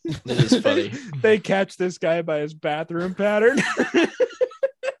 It is funny. They catch this guy by his bathroom pattern.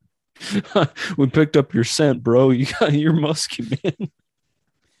 We picked up your scent, bro. You're musky, man.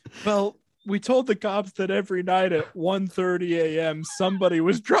 Well, we told the cops that every night at 1:30 a.m. somebody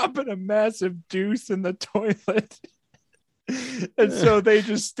was dropping a massive deuce in the toilet. And so they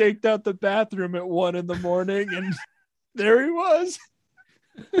just staked out the bathroom at 1 a.m, and there he was.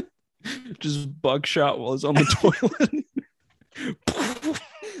 Just buckshot while he's on the toilet.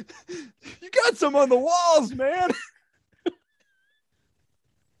 You got some on the walls, man.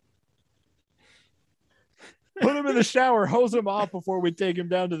 Put him in the shower, hose him off before we take him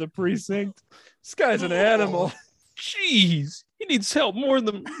down to the precinct. This guy's an animal. Jeez, he needs help more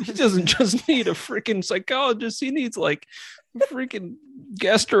than he doesn't just need a freaking psychologist. He needs like a freaking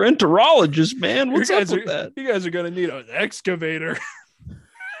gastroenterologist, man. What's up with that? You guys are gonna need an excavator.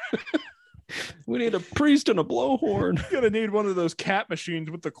 We need a priest and a blowhorn. You're gonna need one of those cat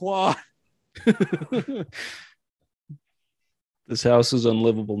machines with the claw. This house is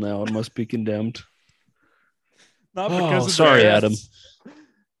unlivable now. It must be condemned. Not because of sorry, the Adam.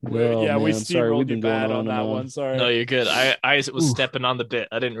 Well, yeah, we we've been you bad going on that one. Sorry. No, you're good. I was stepping on the bit.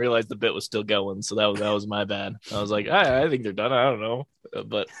 I didn't realize the bit was still going, so that was my bad. I was like, I think they're done. I don't know,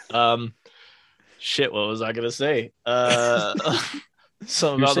 but shit. What was I gonna say?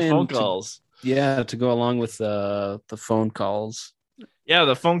 Something about the phone calls. Yeah, to go along with the phone calls. Yeah,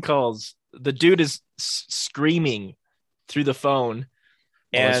 the phone calls. The dude is screaming through the phone.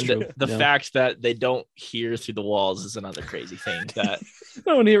 And the fact that they don't hear through the walls is another crazy thing. That I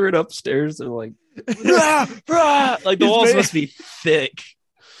don't hear it upstairs. They're like, rah, rah. Like the walls must be thick.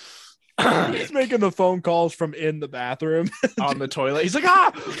 He's making the phone calls from in the bathroom on the toilet. He's like,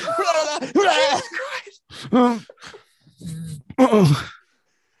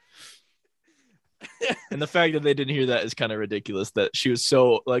 And the fact that they didn't hear that is kind of ridiculous. That she was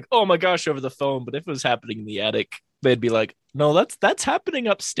so like, oh my gosh, over the phone. But if it was happening in the attic, they'd be like, no, that's happening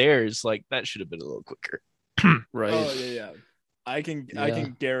upstairs. Like, that should have been a little quicker. Right. Oh yeah. I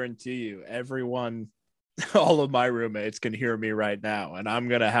can guarantee you everyone, all of my roommates can hear me right now, and I'm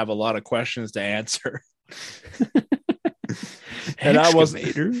gonna have a lot of questions to answer. and I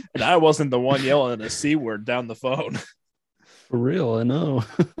wasn't the one yelling a C word down the phone. For real, I know.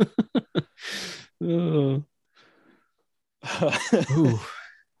 Oh, ooh,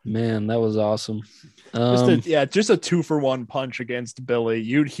 man, that was awesome. Just a 2-for-1 punch against Billy.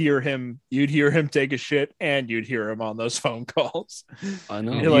 You'd hear him take a shit, and you'd hear him on those phone calls. I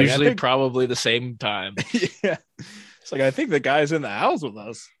know. You're like, Usually probably the same time. Yeah. It's like, I think the guy's in the house with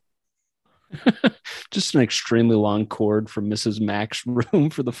us. Just an extremely long cord from Mrs. Mack's room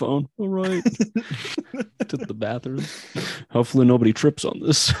for the phone. All right. To the bathroom. Hopefully nobody trips on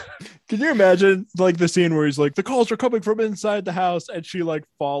this. Can you imagine like the scene where he's like, the calls are coming from inside the house, and she like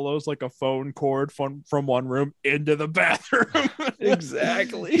follows like a phone cord from one room into the bathroom?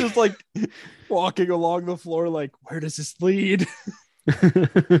 Exactly. Just like walking along the floor, like, where does this lead?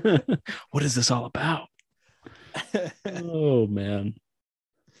 What is this all about? Oh man.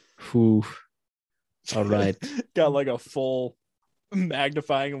 Whew. All right. Got like a full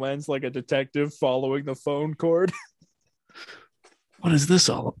magnifying lens, like a detective following the phone cord. What is this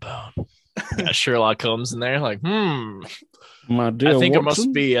all about? Got Sherlock Holmes in there, like, My dear I think it Watson?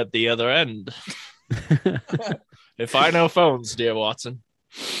 must be at the other end. If I know phones, dear Watson.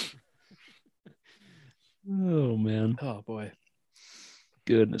 Oh man. Oh boy.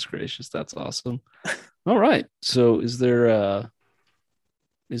 Goodness gracious, that's awesome. All right. So is there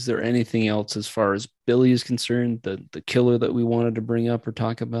anything else as far as Billy is concerned, the killer that we wanted to bring up or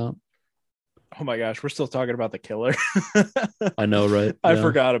talk about? Oh my gosh, we're still talking about the killer. I know, right? I Yeah.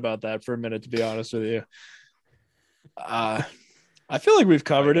 forgot about that for a minute, to be honest with you. I feel like we've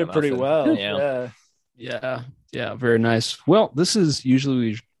covered I it got pretty nothing. well. Yeah. Yeah, very nice. Well, this is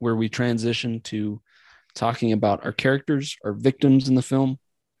usually where we transition to talking about our characters, our victims in the film,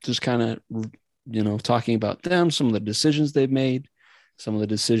 just kind of, talking about them, some of the decisions they've made, some of the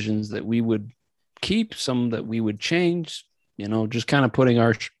decisions that we would keep, some that we would change, just kind of putting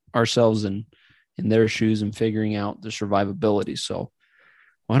ourselves in their shoes and figuring out the survivability. So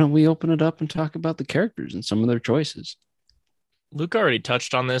why don't we open it up and talk about the characters and some of their choices? Luke already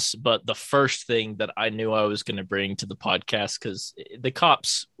touched on this, but the first thing that I knew I was going to bring to the podcast, because the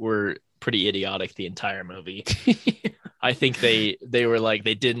cops were pretty idiotic the entire movie. I think they were like,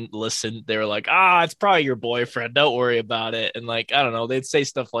 they didn't listen. They were like, it's probably your boyfriend. Don't worry about it. And like, I don't know, they'd say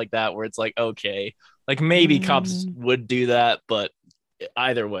stuff like that where it's like, okay, like maybe cops would do that, but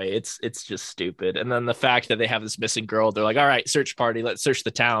either way, it's just stupid. And then the fact that they have this missing girl, they're like, all right, search party, let's search the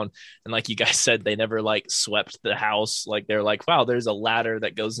town. And like you guys said, they never like swept the house. Like they're like, wow, there's a ladder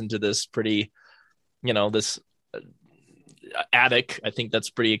that goes into this pretty, this attic. I think that's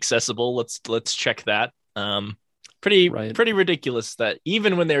pretty accessible. Let's check that. Pretty ridiculous that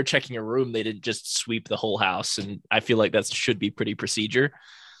even when they were checking a room, they didn't just sweep the whole house. And I feel like that should be pretty procedure.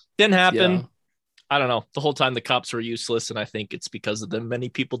 Didn't happen. Yeah. I don't know. The whole time the cops were useless, and I think it's because of them many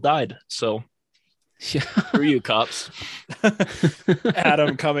people died. So, Yeah. screw you, cops.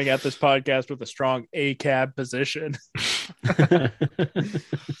 Adam coming at this podcast with a strong ACAB position. In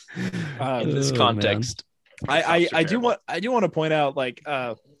this Oh, context, I do want to point out, like,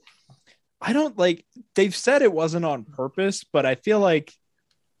 I don't like, they've said it wasn't on purpose, but I feel like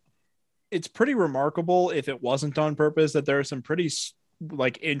it's pretty remarkable if it wasn't on purpose that there are some pretty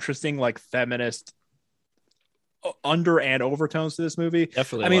like interesting, like feminist under and overtones to this movie.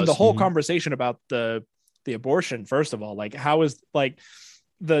 definitely. I mean, the whole Mhm. conversation about the abortion, first of all, like, how is, like,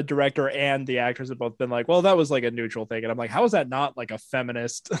 the director and the actors have both been like, well, that was like a neutral thing. And I'm like, how is that not like a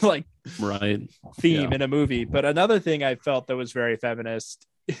feminist like Right. theme Yeah. in a movie? But another thing I felt that was very feminist,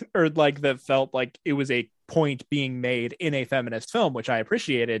 or like that felt like it was a point being made in a feminist film, which I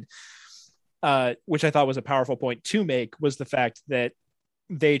appreciated, which I thought was a powerful point to make, was the fact that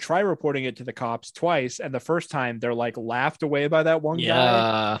they try reporting it to the cops twice, and the first time they're like laughed away by that one guy.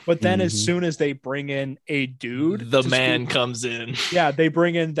 Yeah. But then as Mhm. soon as they bring in a dude, The to man speak- comes in. yeah, they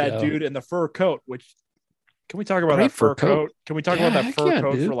bring in that Yeah. dude in the fur coat, which, can we talk about Great that fur fur coat. coat? Can we talk Yeah, about that heck fur yeah,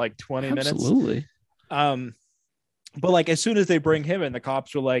 coat dude. for like 20 minutes? Absolutely. But like, as soon as they bring him in, the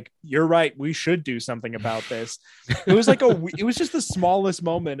cops were like, you're right, we should do something about this. It was like it was just the smallest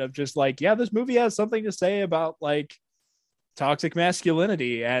moment of just like, yeah, this movie has something to say about like toxic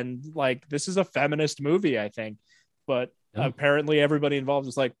masculinity, and like, this is a feminist movie, I think. But Yeah. apparently everybody involved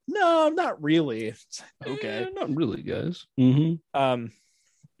was like, no, not really. It's like, okay. Not really, guys. Mm-hmm.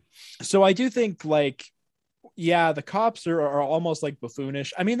 So I do think, like, yeah, the cops are almost like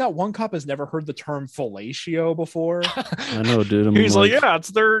buffoonish. I mean, that one cop has never heard the term fellatio before. I know, dude. I'm He's like, yeah, it's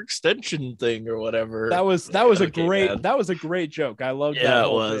their extension thing or whatever. That was a Okay, great man. that was a great joke. I loved that. Yeah, it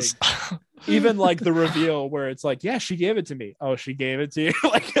whole was. thing. Even like the reveal where it's like, yeah, she gave it to me. Oh, she gave it to you.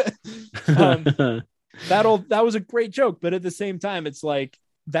 Like, that was a great joke, but at the same time, it's like,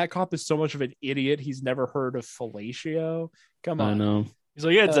 that cop is so much of an idiot. He's never heard of fellatio. Come on. I know. He's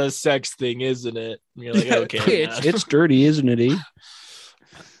like, it's a sex thing, isn't it? And you're like, okay. It's dirty, isn't it? E?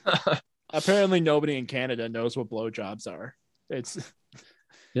 Apparently nobody in Canada knows what blowjobs are. It's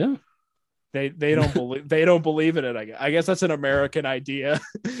Yeah. they don't believe in it. I guess that's an American idea.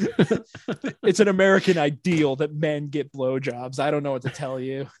 It's an American ideal that men get blowjobs. I don't know what to tell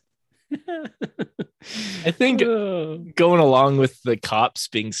you. I think going along with the cops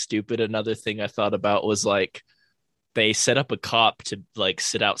being stupid, another thing I thought about was like they set up a cop to like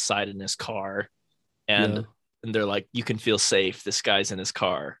sit outside in his car and they're like, you can feel safe. This guy's in his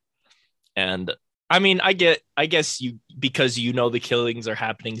car. And I mean, I guess you, because you know the killings are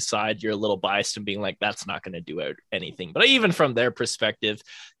happening inside, you're a little biased and being like, that's not going to do anything. But even from their perspective,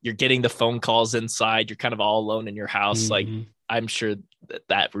 you're getting the phone calls inside. You're kind of all alone in your house. Like, I'm sure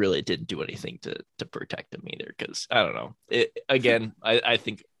that really didn't do anything to protect him either. Because I don't know. I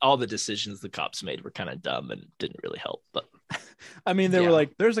think all the decisions the cops made were kind of dumb and didn't really help. But I mean, they were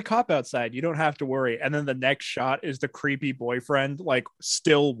like, there's a cop outside. You don't have to worry. And then the next shot is the creepy boyfriend, like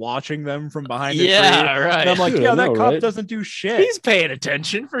still watching them from behind the tree. Right. And I'm like, that cop doesn't do shit. He's paying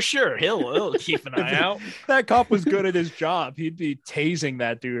attention for sure. He'll keep an eye out. That cop was good at his job. He'd be tasing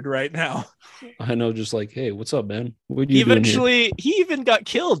that dude right now. I know, just like, hey, what's up, man? What are you doing here? Eventually, he even got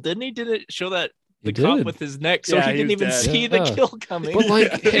killed, didn't he? Did it show that the cop with his neck? So he didn't even see the kill coming. But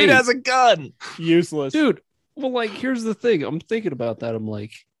like, dude has a gun. Useless. Dude, well, like, here's the thing. I'm thinking about that. I'm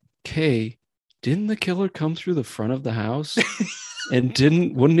like, okay, didn't the killer come through the front of the house? And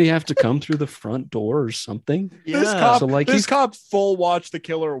wouldn't he have to come through the front door or something? Yeah. This cop full watched the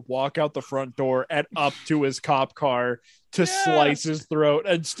killer walk out the front door and up to his cop car to slice his throat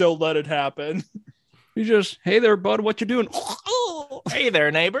and still let it happen. You just, hey there, bud, what you doing? Hey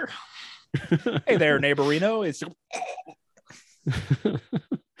there, neighbor. Hey there, neighborino. It's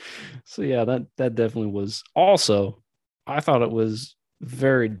So yeah, that definitely was. Also, I thought it was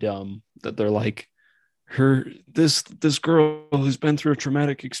very dumb that they're like, this girl who's been through a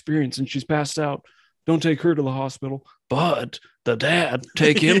traumatic experience and she's passed out, don't take her to the hospital, but the dad,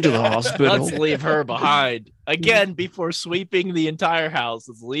 take him to the hospital. Let's leave her behind again before sweeping the entire house.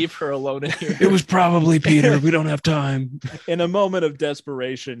 Let's leave her alone in here. It was probably Peter. We don't have time. In a moment of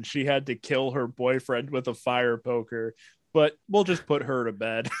desperation, she had to kill her boyfriend with a fire poker, but we'll just put her to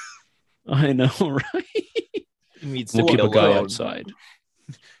bed. I know, right? We'll keep a guy outside.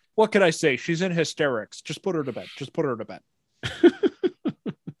 What can I say? She's in hysterics. Just put her to bed. Just put her to bed.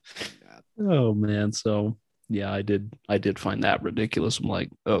 Oh man. So yeah, I did find that ridiculous. I'm like,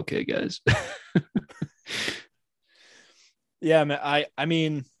 okay, guys. Yeah, man. I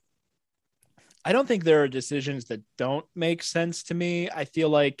mean, I don't think there are decisions that don't make sense to me. I feel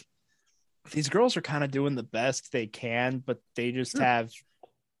like these girls are kind of doing the best they can, but they just have,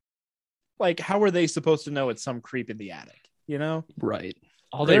 like, how are they supposed to know it's some creep in the attic? You know? Right.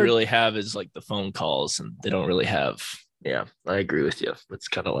 All they really have is like the phone calls, and they don't really have. Yeah, I agree with you. It's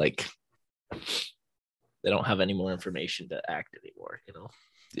kind of like they don't have any more information to act anymore, you know?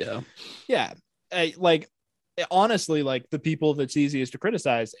 Yeah. Yeah. Like, honestly, like the people that's easiest to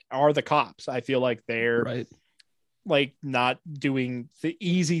criticize are the cops. I feel like they're right, like not doing the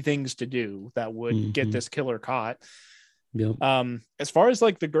easy things to do that would get this killer caught. Yep. As far as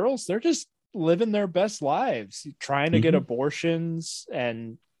like the girls, they're just living their best lives, trying to get abortions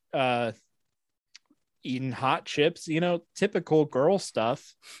and eating hot chips, you know, typical girl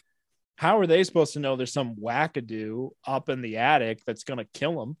stuff. How are they supposed to know there's some wackadoo up in the attic that's going to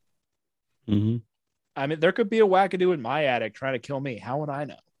kill them? Mm-hmm. I mean, there could be a wackadoo in my attic trying to kill me. How would I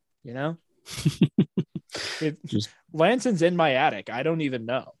know? You know? Lanson's in my attic. I don't even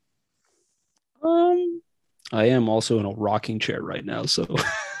know. I am also in a rocking chair right now, so.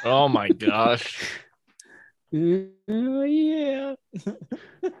 Oh my gosh. Yeah.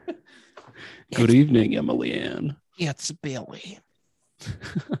 Good evening, Emily Ann. It's Billy.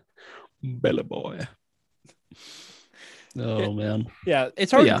 Billy boy. Oh man. Yeah,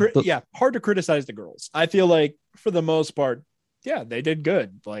 it's hard. Hard to criticize the girls. I feel like for the most part, yeah, they did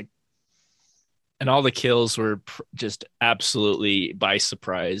good. Like, and all the kills were just absolutely by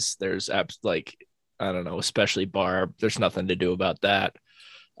surprise. There's like, I don't know, especially Barb. There's nothing to do about that.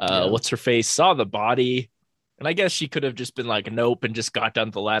 What's her face saw the body, and I guess she could have just been like, nope, and just got down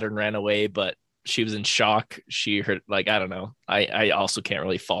the ladder and ran away. But she was in shock. She heard, like, I don't know. I also can't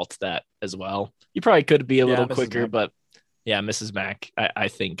really fault that as well. You probably could be a little quicker, but yeah, Mrs. Mack, I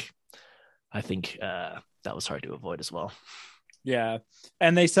think that was hard to avoid as well. Yeah,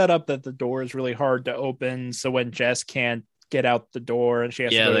 and they set up that the door is really hard to open, so when Jess can't get out the door and she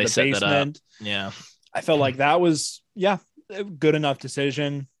has to go to the basement. Yeah, I felt like that was a good enough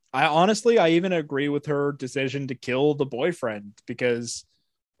decision. I even agree with her decision to kill the boyfriend because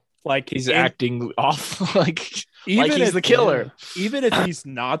like He's acting off like even he's if the killer. even if he's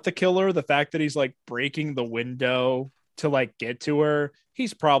not the killer, the fact that he's like breaking the window to like get to her,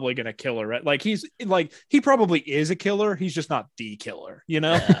 he's probably gonna kill her. Right? Like he probably is a killer. He's just not the killer, you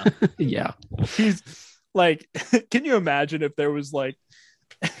know? Yeah. He's like, can you imagine if there was like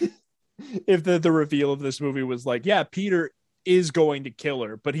if the reveal of this movie was like, yeah, Peter is going to kill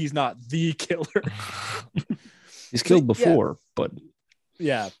her, but he's not the killer. He's killed before, but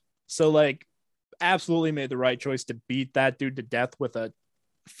yeah. So like absolutely made the right choice to beat that dude to death with a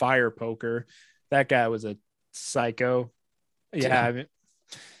fire poker. That guy was a psycho. Yeah. I mean,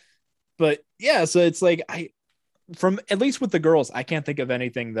 but yeah, so it's like from at least with the girls, I can't think of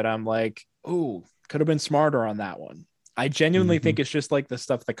anything that I'm like, oh, could have been smarter on that one. I genuinely think it's just like the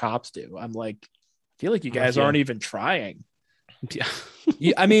stuff the cops do. I'm like, I feel like you guys aren't even trying. Yeah.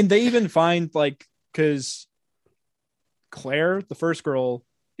 I mean, they even find like, because Claire, the first girl,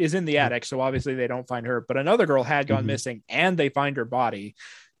 is in the attic, so obviously they don't find her, but another girl had gone missing and they find her body.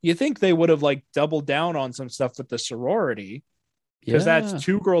 You think they would have like doubled down on some stuff with the sorority, because that's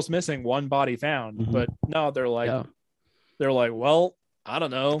 2 girls missing, 1 body found. But no, they're like, well, I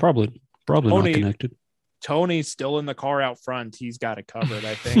don't know, probably not connected. Tony's still in the car out front. He's got it covered,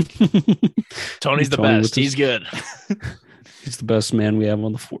 I think. Tony's the best. He's good. He's the best man we have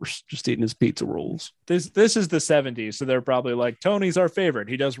on the force, just eating his pizza rolls. This is the 70s, so they're probably like, Tony's our favorite.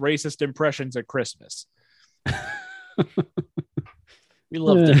 He does racist impressions at Christmas. We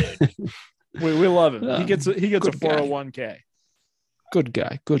love the dude. We love him. He gets a 401k. Good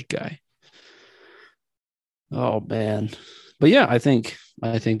guy. Oh man. But yeah, I think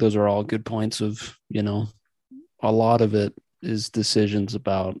those are all good points of, a lot of it is decisions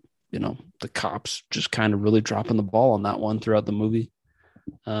about, the cops just kind of really dropping the ball on that one throughout the movie.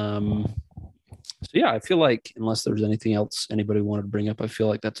 So yeah, I feel like unless there's anything else anybody wanted to bring up, I feel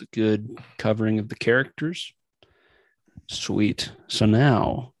like that's a good covering of the characters. Sweet. So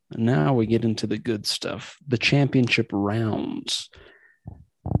now we get into the good stuff, the championship rounds.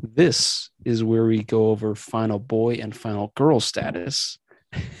 This is where we go over final boy and final girl status.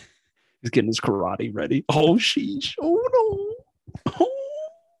 He's getting his karate ready. Oh, sheesh. Oh, no. Oh.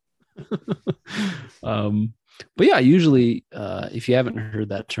 But yeah, usually if you haven't heard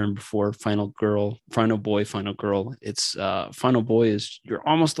that term before, final boy, final girl, it's final boy is you're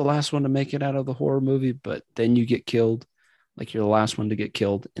almost the last one to make it out of the horror movie, but then you get killed. Like you're the last one to get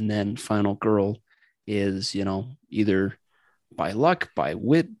killed. And then final girl is, either by luck, by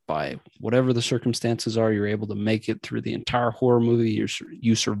wit, by whatever the circumstances are, you're able to make it through the entire horror movie.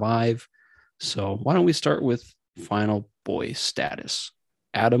 You survive. So why don't we start with final boy status?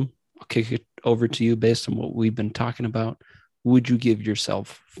 Adam, I'll kick it over to you based on what we've been talking about. Would you give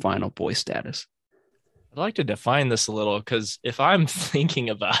yourself final boy status? I'd like to define this a little, because if I'm thinking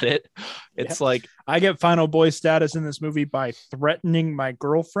about it, it's like I get final boy status in this movie by threatening my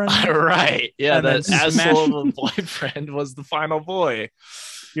girlfriend. Right. Yeah. And That asshole of a boyfriend was the final boy.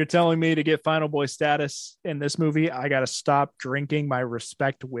 You're telling me to get final boy status in this movie, I got to stop drinking my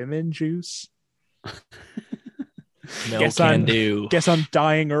respect women juice. Guess I'm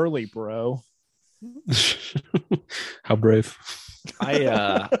dying early, bro. How brave.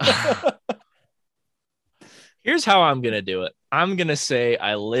 Here's how I'm going to do it. I'm going to say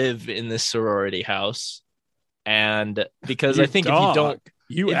I live in this sorority house. And because I think dog. if you don't,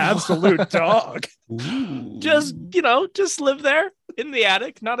 you absolute dog. just live there in the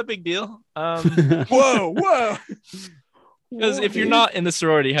attic. Not a big deal. Whoa. Because if you're not in the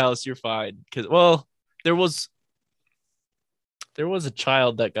sorority house, you're fine. Because, well, there was a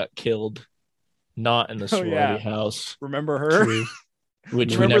child that got killed, not in the sorority house. Remember her?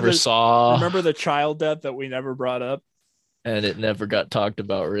 Which we never saw. Remember the child death that we never brought up? And it never got talked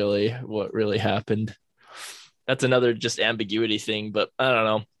about, really, what really happened. That's another just ambiguity thing, but I don't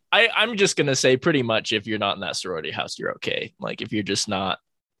know. I'm just going to say pretty much if you're not in that sorority house, you're okay. Like if you're just not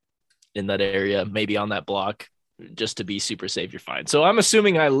in that area, maybe on that block, just to be super safe, you're fine. So I'm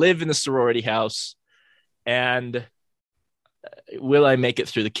assuming I live in the sorority house, and will I make it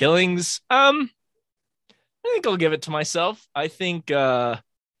through the killings? I think I'll give it to myself. I think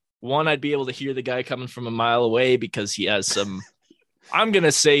one, I'd be able to hear the guy coming from a mile away because he has some. I'm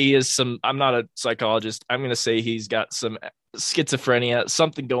gonna say he is some. I'm not a psychologist. I'm gonna say he's got some schizophrenia,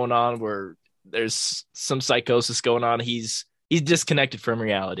 something going on where there's some psychosis going on. He's disconnected from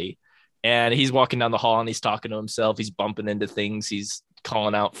reality, and he's walking down the hall and he's talking to himself. He's bumping into things. He's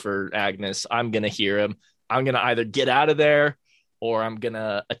calling out for Agnes. I'm gonna hear him. I'm gonna either get out of there or I'm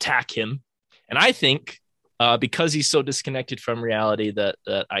gonna attack him. And I think because he's so disconnected from reality that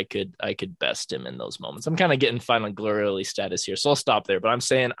I could best him in those moments. I'm kind of getting final glory status here, so I'll stop there. But I'm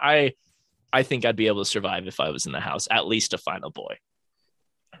saying I think I'd be able to survive if I was in the house, at least a final boy.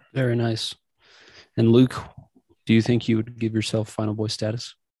 Very nice. And Luke, do you think you would give yourself final boy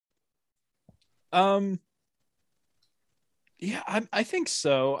status? Yeah, I think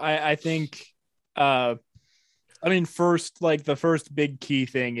so. I think I mean, first, like the first big key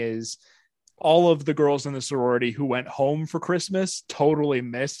thing is all of the girls in the sorority who went home for Christmas totally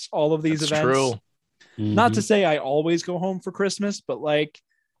missed all of these That's events. true. Not to say I always go home for Christmas, but like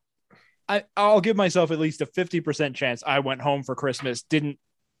I'll give myself at least a 50% chance I went home for Christmas.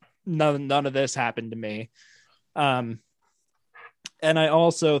 None of this happened to me. And I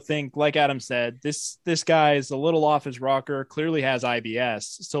also think, like Adam said, this guy is a little off his rocker, clearly has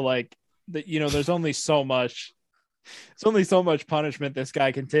IBS. So like there's only so much punishment this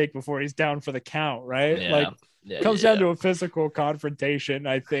guy can take before he's down for the count, right? Yeah. Like comes down to a physical confrontation.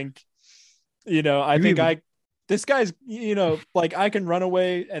 I think, this guy's, like I can run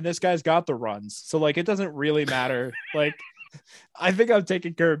away and this guy's got the runs. So like, it doesn't really matter. Like, I think I'm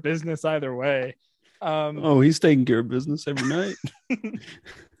taking care of business either way. He's taking care of business every night.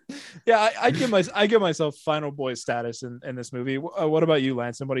 Yeah, I give myself final boy status in this movie. What about you,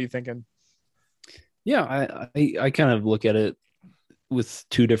 Lance? And what are you thinking? Yeah, I kind of look at it with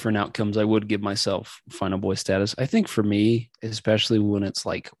two different outcomes. I would give myself final boy status. I think for me, especially when it's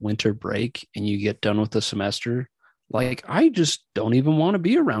like winter break and you get done with the semester, like I just don't even want to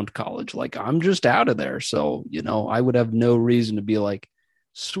be around college. Like I'm just out of there. So, I would have no reason to be like,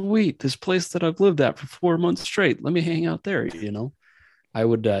 sweet, this place that I've lived at for 4 months straight, let me hang out there. I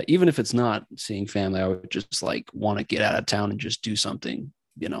would, even if it's not seeing family, I would just like want to get out of town and just do something,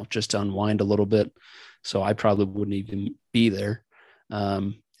 just to unwind a little bit. So I probably wouldn't even be there.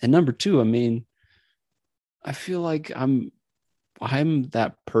 And number two, I mean, I feel like I'm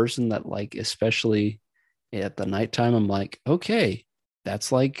that person that like, especially at the nighttime, I'm like, okay,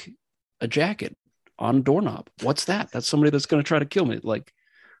 that's like a jacket on a doorknob. What's that? That's somebody that's going to try to kill me. Like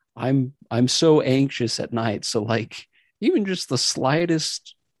I'm so anxious at night. So like even just the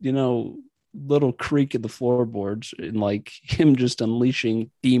slightest, little creak in the floorboards and like him just unleashing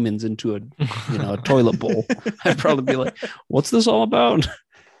demons into a toilet bowl, I'd probably be like, what's this all about?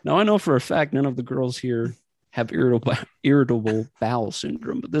 Now I know for a fact none of the girls here have irritable bowel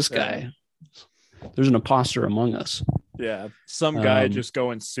syndrome, but this guy, there's an imposter among us. Yeah, some guy just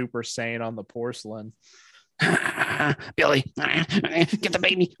going super sane on the porcelain. Billy, get the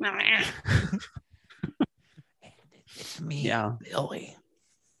baby. It's me, yeah, Billy.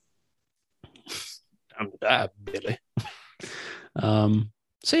 I'm Billy.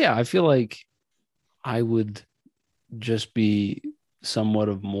 So yeah, I feel like I would just be somewhat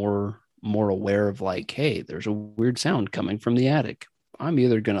of more aware of like, hey, there's a weird sound coming from the attic. I'm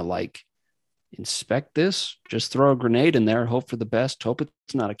either gonna like inspect this, just throw a grenade in there, hope for the best, hope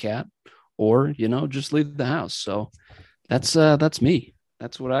it's not a cat, or just leave the house. So that's me.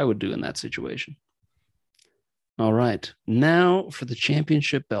 That's what I would do in that situation. All right, now for the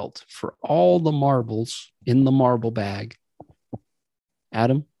championship belt, for all the marbles in the marble bag.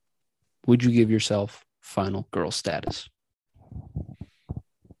 Adam, would you give yourself final girl status?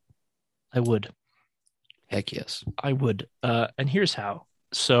 I would. Heck yes. I would. And here's how.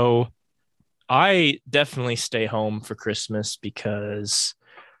 So I definitely stay home for Christmas because,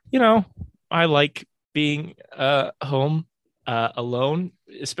 I like being home alone,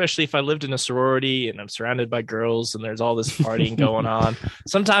 especially if I lived in a sorority and I'm surrounded by girls and there's all this partying going on.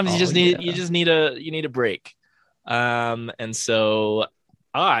 Sometimes you just need a break. And so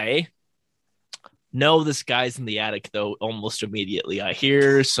I know this guy's in the attic though almost immediately. I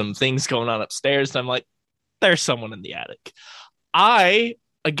hear some things going on upstairs and I'm like, there's someone in the attic. I'm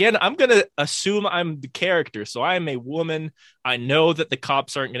going to assume I'm the character. So I'm a woman. I know that the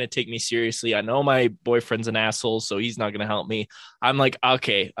cops aren't going to take me seriously. I know my boyfriend's an asshole, so he's not going to help me. I'm like,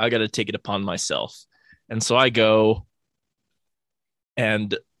 okay, I got to take it upon myself. And so I go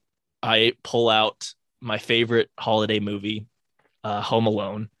and I pull out my favorite holiday movie, Home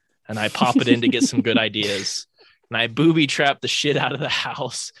Alone, and I pop it in to get some good ideas. And I booby trap the shit out of the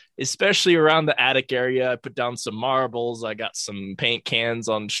house, especially around the attic area. I put down some marbles. I got some paint cans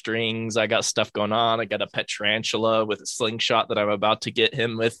on strings. I got stuff going on. I got a pet tarantula with a slingshot that I'm about to get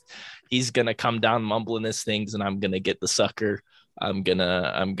him with. He's going to come down mumbling his things and I'm going to get the sucker. I'm going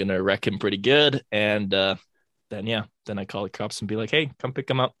to wreck him pretty good. And then I call the cops and be like, hey, come pick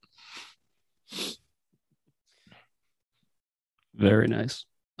him up. Very nice.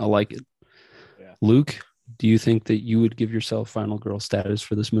 I like it. Yeah. Luke, do you think that you would give yourself final girl status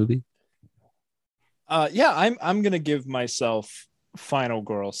for this movie? Yeah, I'm gonna give myself final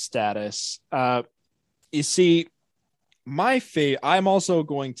girl status. You see, I'm also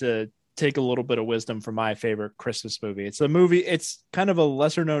going to take a little bit of wisdom from my favorite Christmas movie. It's a movie. It's kind of a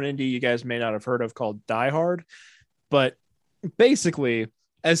lesser known indie you guys may not have heard of called Die Hard, but basically,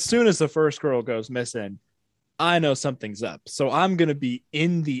 as soon as the first girl goes missing, I know something's up. So I'm going to be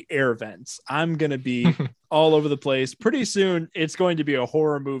in the air vents. I'm going to be all over the place. Pretty soon, it's going to be a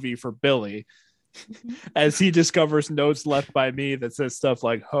horror movie for Billy as he discovers notes left by me that says stuff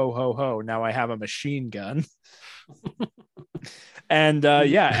like, ho, ho, ho, now I have a machine gun. And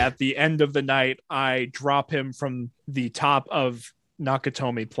at the end of the night, I drop him from the top of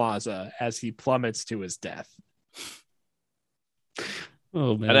Nakatomi Plaza as he plummets to his death.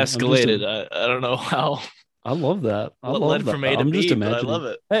 Oh man, That escalated. I don't know how. I love that. I What love led that. from A to I'm B, just but I imagining. love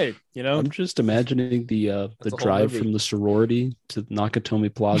it. Hey, I'm just imagining the a whole drive movie. from the sorority to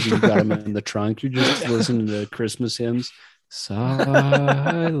Nakatomi Plaza. You got him in the trunk. You're just listening to Christmas hymns.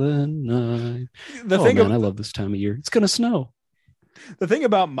 Silent night. I love this time of year. It's gonna snow. The thing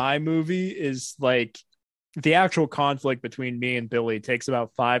about my movie is like the actual conflict between me and Billy takes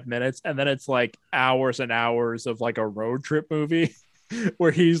about 5 minutes, and then it's like hours and hours of like a road trip movie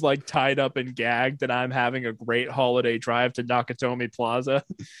where he's like tied up and gagged, and I'm having a great holiday drive to Nakatomi Plaza.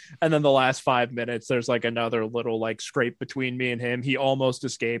 And then the last 5 minutes, there's like another little like scrape between me and him. He almost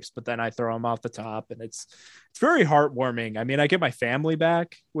escapes, but then I throw him off the top, and it's very heartwarming. I mean, I get my family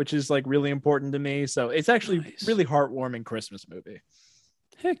back, which is like really important to me. So it's actually Nice. really heartwarming Christmas movie.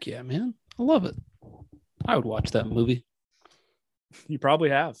 Heck yeah, man. I love it. I would watch that movie. You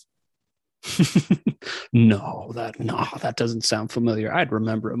probably have. No, that doesn't sound familiar. I'd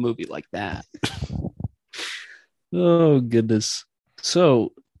remember a movie like that. Oh goodness.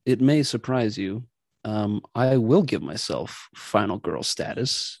 So it may surprise you. I will give myself final girl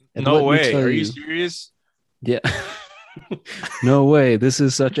status. And No let me way. tell Are you serious? Yeah. No way. This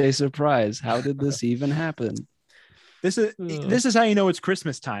is such a surprise. How did this even happen? This is how you know it's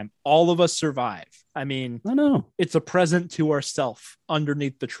Christmas time. All of us survive. I mean, I know. it's a present to ourselves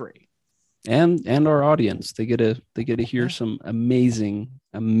underneath the tree. And our audience. They get to hear some amazing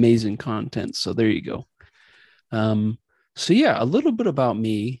content. So there you go. So yeah, a little bit about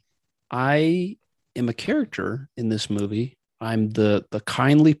me. I am a character in this movie. I'm the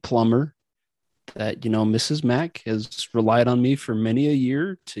kindly plumber that, Mrs. Mack has relied on me for many a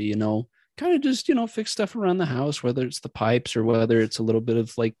year to, kind of just, fix stuff around the house, whether it's the pipes or whether it's a little bit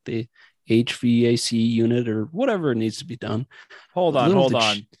of like the HVAC unit or whatever needs to be done. Hold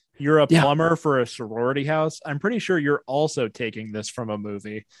on. You're a Yeah. plumber for a sorority house. I'm pretty sure you're also taking this from a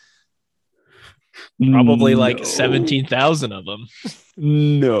movie. Probably like No. 17,000 of them.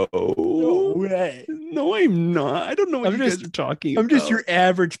 No. way. No, I'm not. I don't know what I'm you just- guys are talking I'm about. just your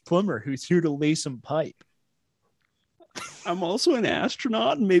average plumber who's here to lay some pipe. I'm also an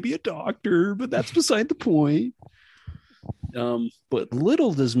astronaut and maybe a doctor, but that's beside the point. But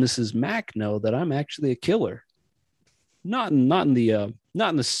little does Mrs. Mack know that I'm actually a killer. Not in the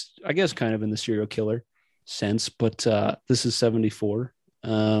I guess kind of in the serial killer sense, but this is 74.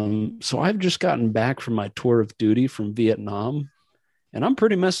 So I've just gotten back from my tour of duty from Vietnam, and I'm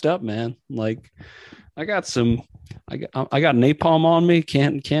pretty messed up, man. Like I got napalm on me.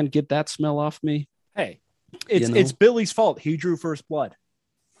 Can't get that smell off me. Hey, it's You know? it's Billy's fault. He drew first blood.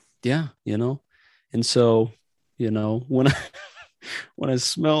 Yeah, and so when I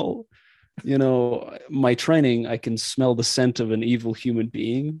smell my training, I can smell the scent of an evil human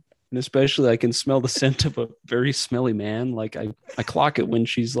being, and especially I can smell the scent of a very smelly man. Like I clock it when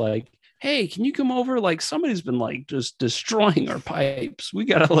she's like, hey, can you come over? Like somebody's been like just destroying our pipes. We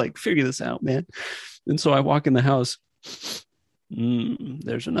gotta like figure this out, man. And so I walk in the house.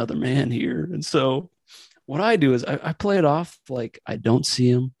 There's another man here. And so what I do is I play it off like I don't see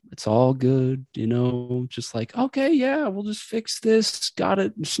him. It's all good, just like, okay, yeah, we'll just fix this. Got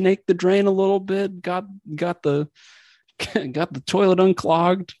it. Snake the drain a little bit. Got the toilet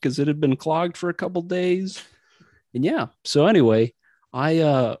unclogged because it had been clogged for a couple days. And yeah. So anyway,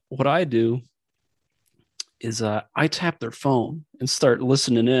 what I do is I tap their phone and start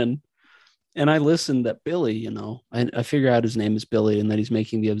listening in. And I listened that Billy, I figure out his name is Billy and that he's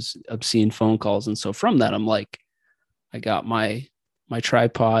making the obscene phone calls. And so from that, I'm like, I got my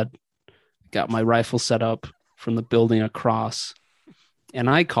tripod, got my rifle set up from the building across, and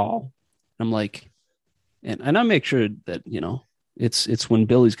I call. I'm like, and I make sure that, it's when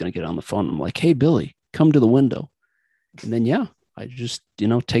Billy's going to get on the phone. I'm like, hey, Billy, come to the window. And then, yeah, I just,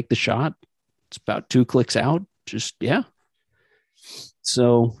 take the shot. It's about 2 clicks out. Just, yeah.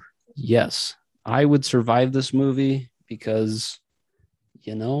 So yes, I would survive this movie because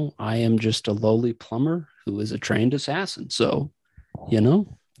you know, I am just a lowly plumber who is a trained assassin. So, you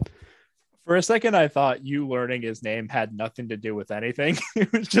know, For a second, I thought you learning his name had nothing to do with anything.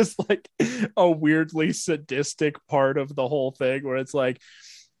 It was just like a weirdly sadistic part of the whole thing where it's like,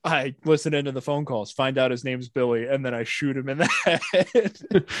 I listen into the phone calls, find out his name's Billy, and then I shoot him in the head.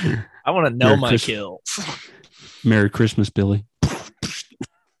 I want to know Merry my Christ- kills. Merry Christmas, Billy.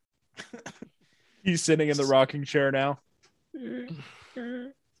 He's sitting in the rocking chair now.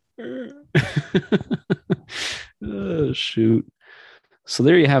 Oh, shoot. So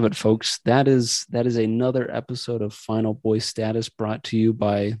there you have it, folks. That is another episode of Final Boy Status brought to you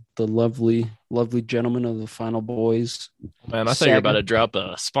by the lovely gentlemen of the Final Boys. Man, I thought you were about to drop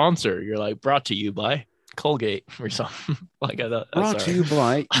a sponsor. You're like, brought to you by Colgate or something. Like I thought. Brought to you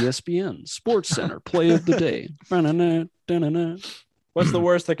by ESPN Sports Center Play of the Day. What's the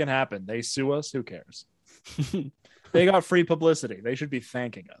worst that can happen? They sue us. Who cares? They got free publicity. They should be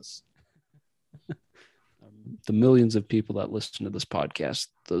thanking us. The millions of people that listen to this podcast,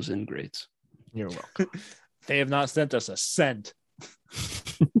 those ingrates. You're welcome. They have not sent us a cent.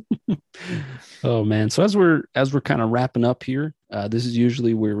 Oh man. So as we're kind of wrapping up here, this is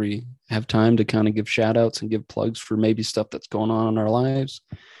usually where we have time to kind of give shout outs and give plugs for maybe stuff that's going on in our lives.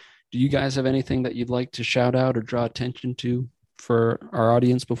 Do you guys have anything that you'd like to shout out or draw attention to for our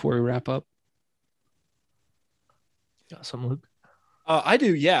audience before we wrap up? Got some, Luke? I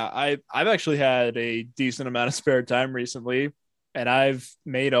do. Yeah. I've actually had a decent amount of spare time recently, and I've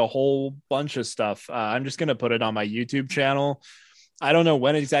made a whole bunch of stuff. I'm just going to put it on my YouTube channel. I don't know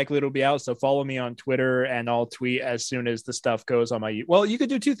when exactly it'll be out, so follow me on Twitter, and I'll tweet as soon as the stuff goes on my. Well, you could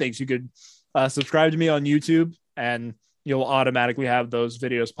do two things. You could subscribe to me on YouTube, and you'll automatically have those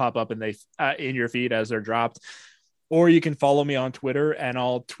videos pop up and they in your feed as they're dropped. Or you can follow me on Twitter, and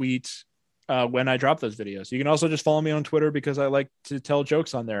I'll tweet when I drop those videos. You can also just follow me on Twitter because I like to tell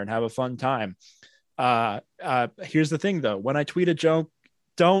jokes on there and have a fun time. Here's the thing, though: when I tweet a joke,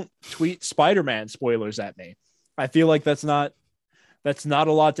 don't tweet Spider-Man spoilers at me. I feel like that's not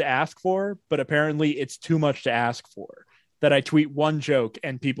a lot to ask for, but apparently it's too much to ask for that I tweet one joke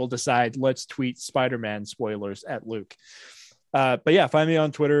and people decide, let's tweet Spider-Man spoilers at Luke. But yeah, find me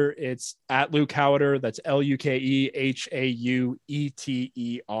on Twitter. It's at Luke Howder. That's LukeHaueter,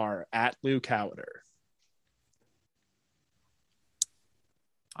 at Luke Howder.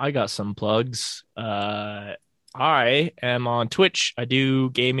 I got some plugs. I am on Twitch. I do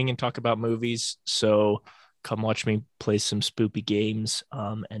gaming and talk about movies. So come watch me play some spoopy games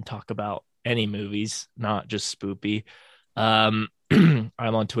and talk about any movies, not just spoopy. I'm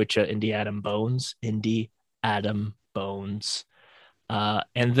on Twitch at Indie Adam Bones.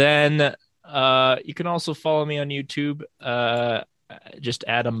 And then you can also follow me on YouTube, just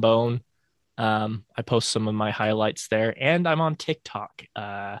Adam Bone. I post some of my highlights there, and I'm on TikTok,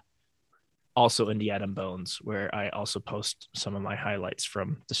 also Indie Adam Bones, where I also post some of my highlights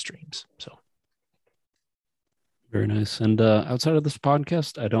from the streams. So Very nice. And outside of this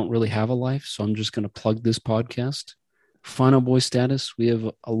podcast, I don't really have a life, so I'm just going to plug this podcast. Final Boy Status. We have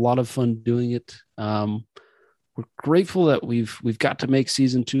a lot of fun doing it. We're grateful that we've got to make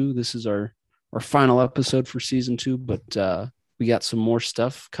season 2. This is our final episode for season 2, but we got some more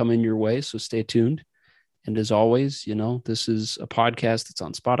stuff coming your way, so stay tuned. And as always, you know, this is a podcast that's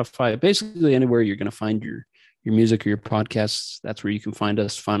on Spotify. Basically, anywhere you're going to find your music or your podcasts, that's where you can find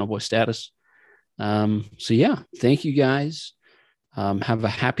us, Final Boy Status. So yeah, thank you guys. Have a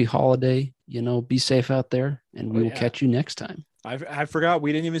happy holiday. You know, be safe out there, and we will catch you next time. I forgot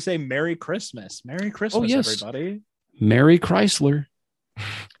we didn't even say Merry Christmas. Merry Christmas, yes. everybody. Merry Chrysler.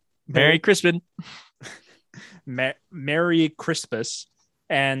 Merry Christmas. Merry Christmas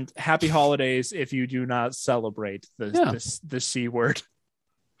and happy holidays if you do not celebrate the C word.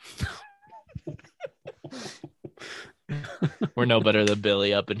 We're no better than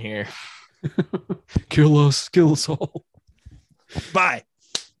Billy up in here. Kill us all. Bye.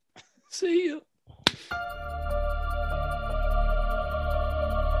 See ya.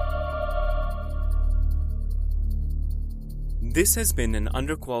 This has been an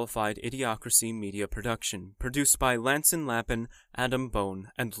Underqualified Idiocracy media production, produced by Lanson Lappin, Adam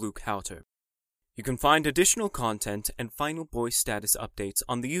Bone, and Luke Hauter. You can find additional content and Final Boy Status updates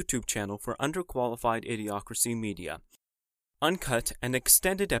on the YouTube channel for Underqualified Idiocracy Media. Uncut and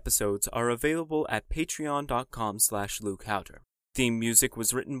extended episodes are available at patreon.com/Luke Hauter. Theme music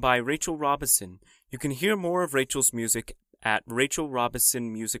was written by Rachel Robinson. You can hear more of Rachel's music at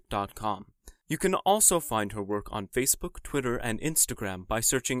rachelrobinsonmusic.com. You can also find her work on Facebook, Twitter, and Instagram by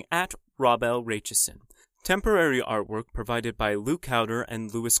searching at Robel Racheson. Temporary artwork provided by Luke Hauter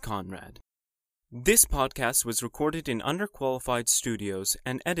and Louis Conrad. This podcast was recorded in Underqualified Studios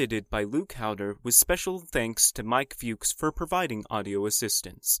and edited by Luke Howder, with special thanks to Mike Fuchs for providing audio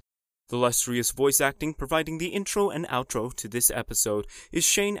assistance. The illustrious voice acting providing the intro and outro to this episode is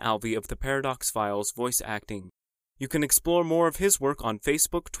Shane Alvey of the Paradox Files Voice Acting. You can explore more of his work on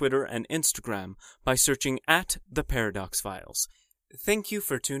Facebook, Twitter, and Instagram by searching at The Paradox Files. Thank you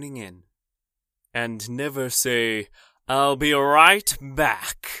for tuning in. And never say, "I'll be right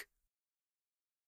back."